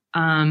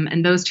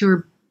 And those two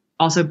are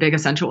also big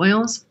essential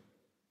oils.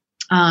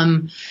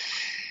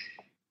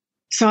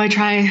 So I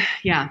try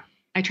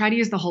to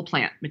use the whole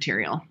plant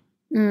material.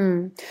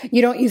 You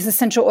don't use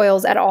essential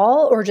oils at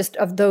all, or just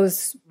of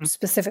those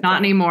specific? Not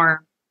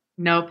anymore.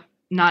 Nope.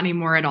 Not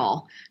anymore at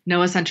all.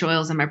 No essential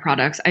oils in my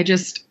products. I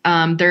just,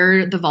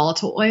 they're the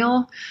volatile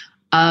oil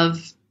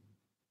of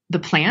the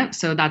plant.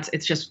 So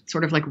it's just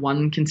sort of like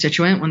one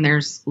constituent when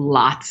there's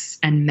lots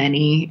and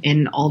many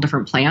in all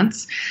different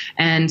plants.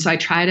 And so I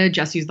try to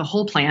just use the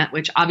whole plant,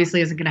 which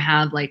obviously isn't going to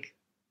have like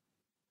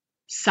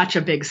such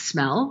a big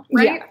smell,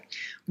 right?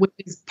 Yeah.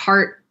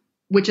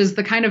 Which is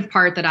the kind of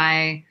part that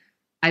I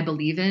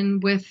believe in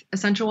with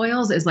essential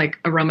oils is like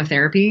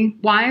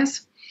aromatherapy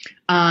wise.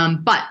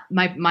 But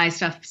my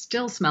stuff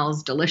still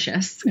smells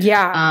delicious.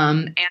 Yeah.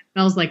 And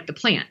smells like the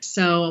plant.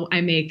 So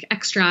I make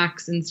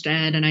extracts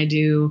instead, and I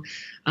do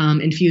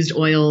infused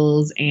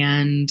oils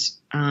and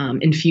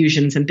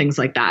infusions and things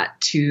like that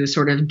to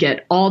sort of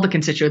get all the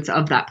constituents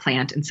of that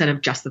plant instead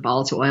of just the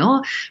volatile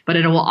oil. But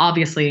it will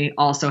obviously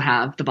also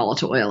have the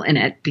volatile oil in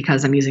it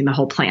because I'm using the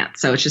whole plant.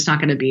 So it's just not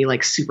going to be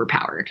like super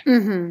powered.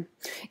 Mm-hmm.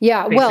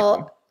 Yeah. Basically.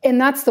 Well, and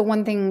that's the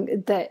one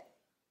thing that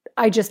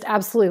I just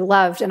absolutely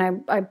loved. And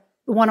I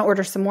want to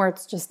order some more.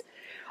 It's just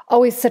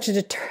always such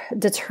a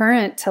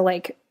deterrent to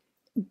like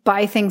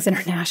buy things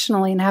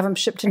internationally and have them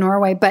shipped to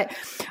Norway. But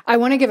I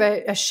want to give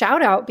a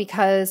shout out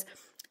because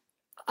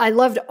I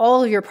loved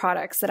all of your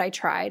products that I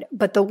tried,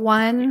 but the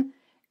one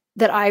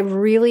that I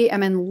really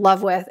am in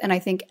love with, and I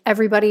think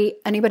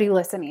anybody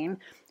listening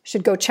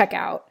should go check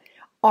out,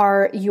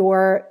 are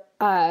your,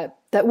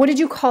 what did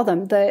you call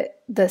them? The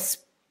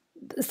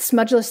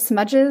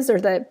smudges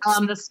or the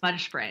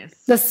smudge sprays.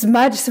 The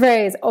smudge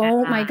sprays.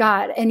 Oh my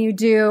God. And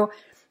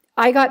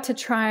I got to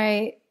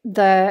try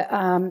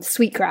the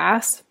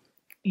sweetgrass.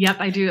 Yep.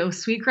 I do a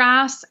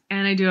sweetgrass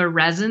and I do a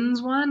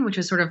resins one, which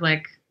is sort of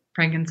like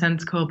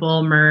frankincense,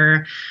 copal,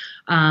 myrrh,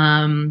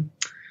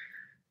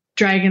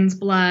 dragon's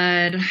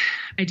blood.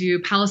 I do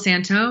Palo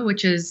Santo,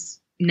 which is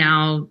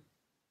now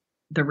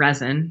the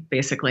resin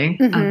basically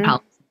of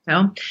Palo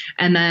Santo.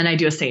 And then I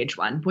do a sage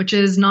one, which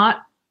is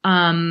not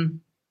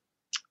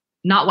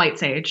white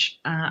sage.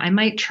 I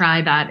might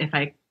try that if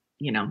I,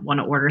 want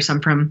to order some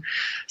from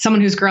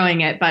someone who's growing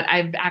it, but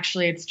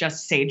it's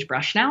just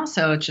sagebrush now.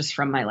 So it's just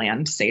from my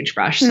land,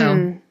 sagebrush.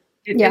 So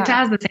it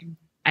has the same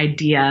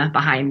idea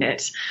behind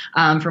it,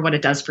 for what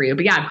it does for you.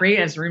 But yeah, great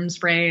as room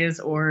sprays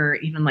or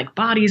even like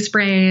body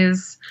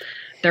sprays.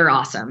 They're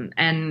awesome.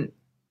 And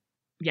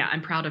yeah,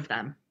 I'm proud of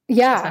them.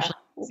 Yeah. Especially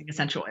using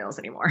essential oils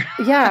anymore.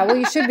 Yeah. Well,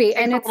 you should be.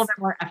 And it's a little bit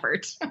more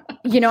effort.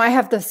 I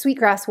have the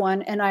sweetgrass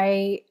one and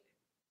I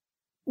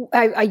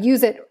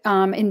use it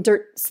in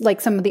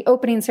like some of the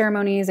opening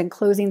ceremonies and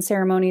closing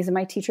ceremonies in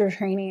my teacher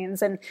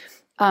trainings. And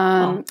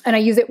I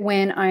use it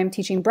when I'm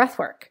teaching breath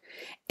work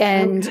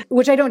and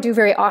which I don't do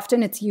very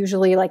often. It's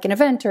usually like an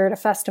event or at a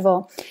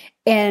festival.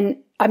 And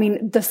I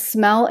mean, the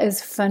smell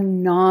is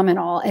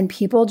phenomenal and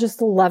people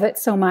just love it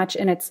so much.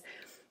 And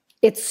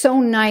it's so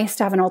nice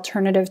to have an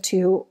alternative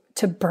to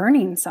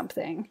burning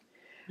something.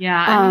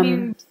 Yeah. I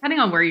mean, depending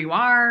on where you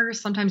are,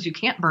 sometimes you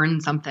can't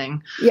burn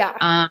something.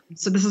 Yeah.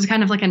 So this is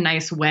kind of like a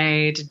nice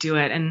way to do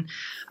it.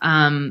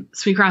 And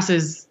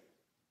sweetgrass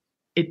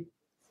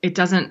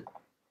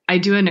I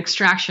do an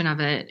extraction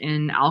of it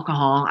in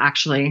alcohol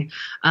actually,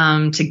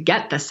 to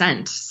get the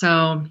scent.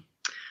 So,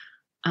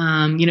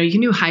 you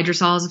can do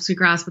hydrosols of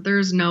sweetgrass, but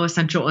there's no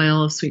essential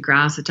oil of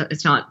sweetgrass.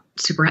 It's not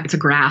super, it's a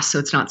grass, so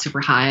it's not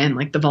super high in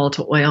like the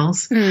volatile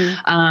oils.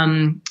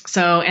 And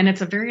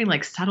it's a very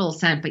like subtle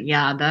scent, but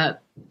yeah,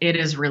 it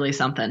is really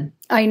something.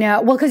 I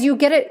know. Well, cause you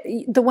get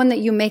it, the one that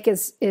you make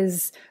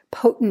is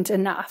potent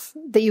enough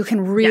that you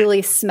can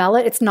really smell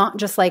it. It's not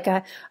just like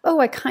I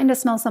kind of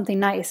smell something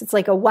nice. It's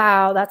like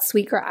wow, that's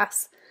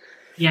sweetgrass.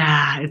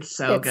 Yeah. It's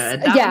so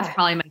good. That one's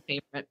probably my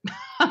favorite.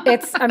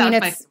 It's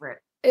my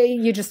favorite.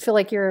 You just feel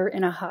like you're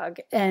in a hug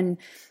and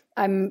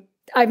I'm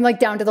like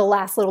down to the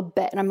last little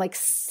bit and I'm like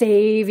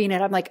saving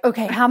it. I'm like,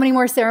 okay, how many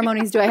more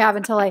ceremonies do I have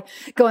until I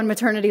go on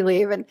maternity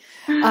leave? And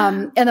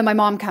then my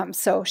mom comes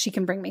so she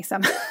can bring me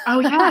some. Oh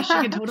yeah. She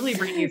can totally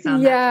bring you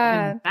some.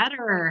 Yeah. That's even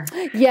better.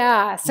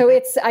 Yeah. So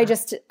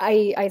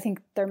I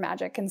think they're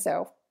magic. And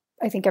so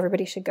I think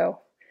everybody should go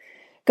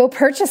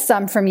purchase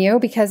some from you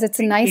because it's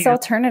a nice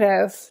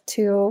alternative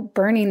to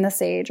burning the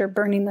sage or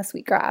burning the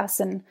sweetgrass.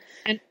 And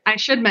I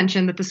should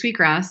mention that the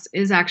sweetgrass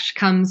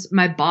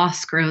my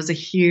boss grows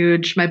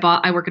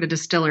I work at a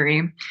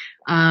distillery,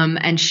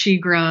 and she's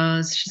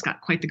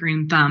got quite the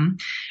green thumb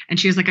and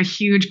she has like a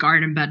huge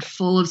garden bed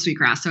full of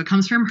sweetgrass. So it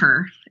comes from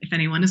her, if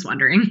anyone is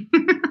wondering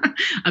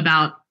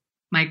about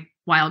my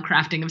wild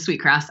crafting of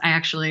sweetgrass. I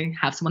actually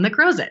have someone that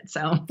grows it.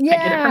 So yeah. I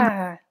get it from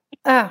her.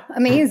 Oh,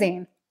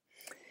 amazing.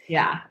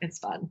 Yeah, it's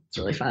fun. It's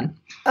really fun.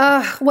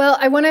 Well,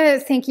 I want to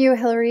thank you,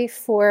 Hillary,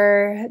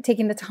 for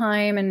taking the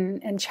time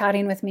and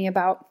chatting with me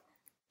about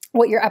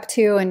what you're up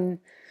to and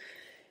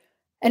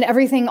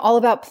everything all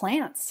about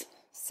plants.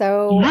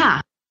 So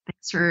yeah,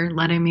 thanks for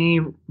letting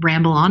me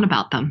ramble on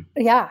about them.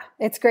 Yeah,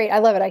 it's great. I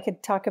love it. I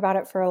could talk about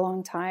it for a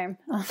long time.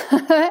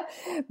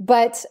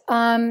 But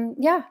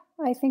yeah,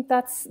 I think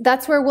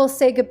that's where we'll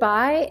say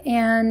goodbye.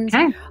 And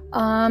okay.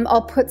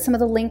 I'll put some of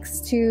the links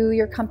to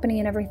your company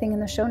and everything in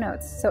the show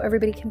notes so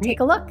everybody can take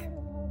a look.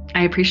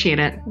 I appreciate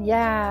it.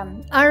 Yeah.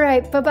 All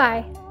right.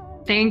 Bye-bye.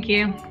 Thank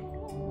you.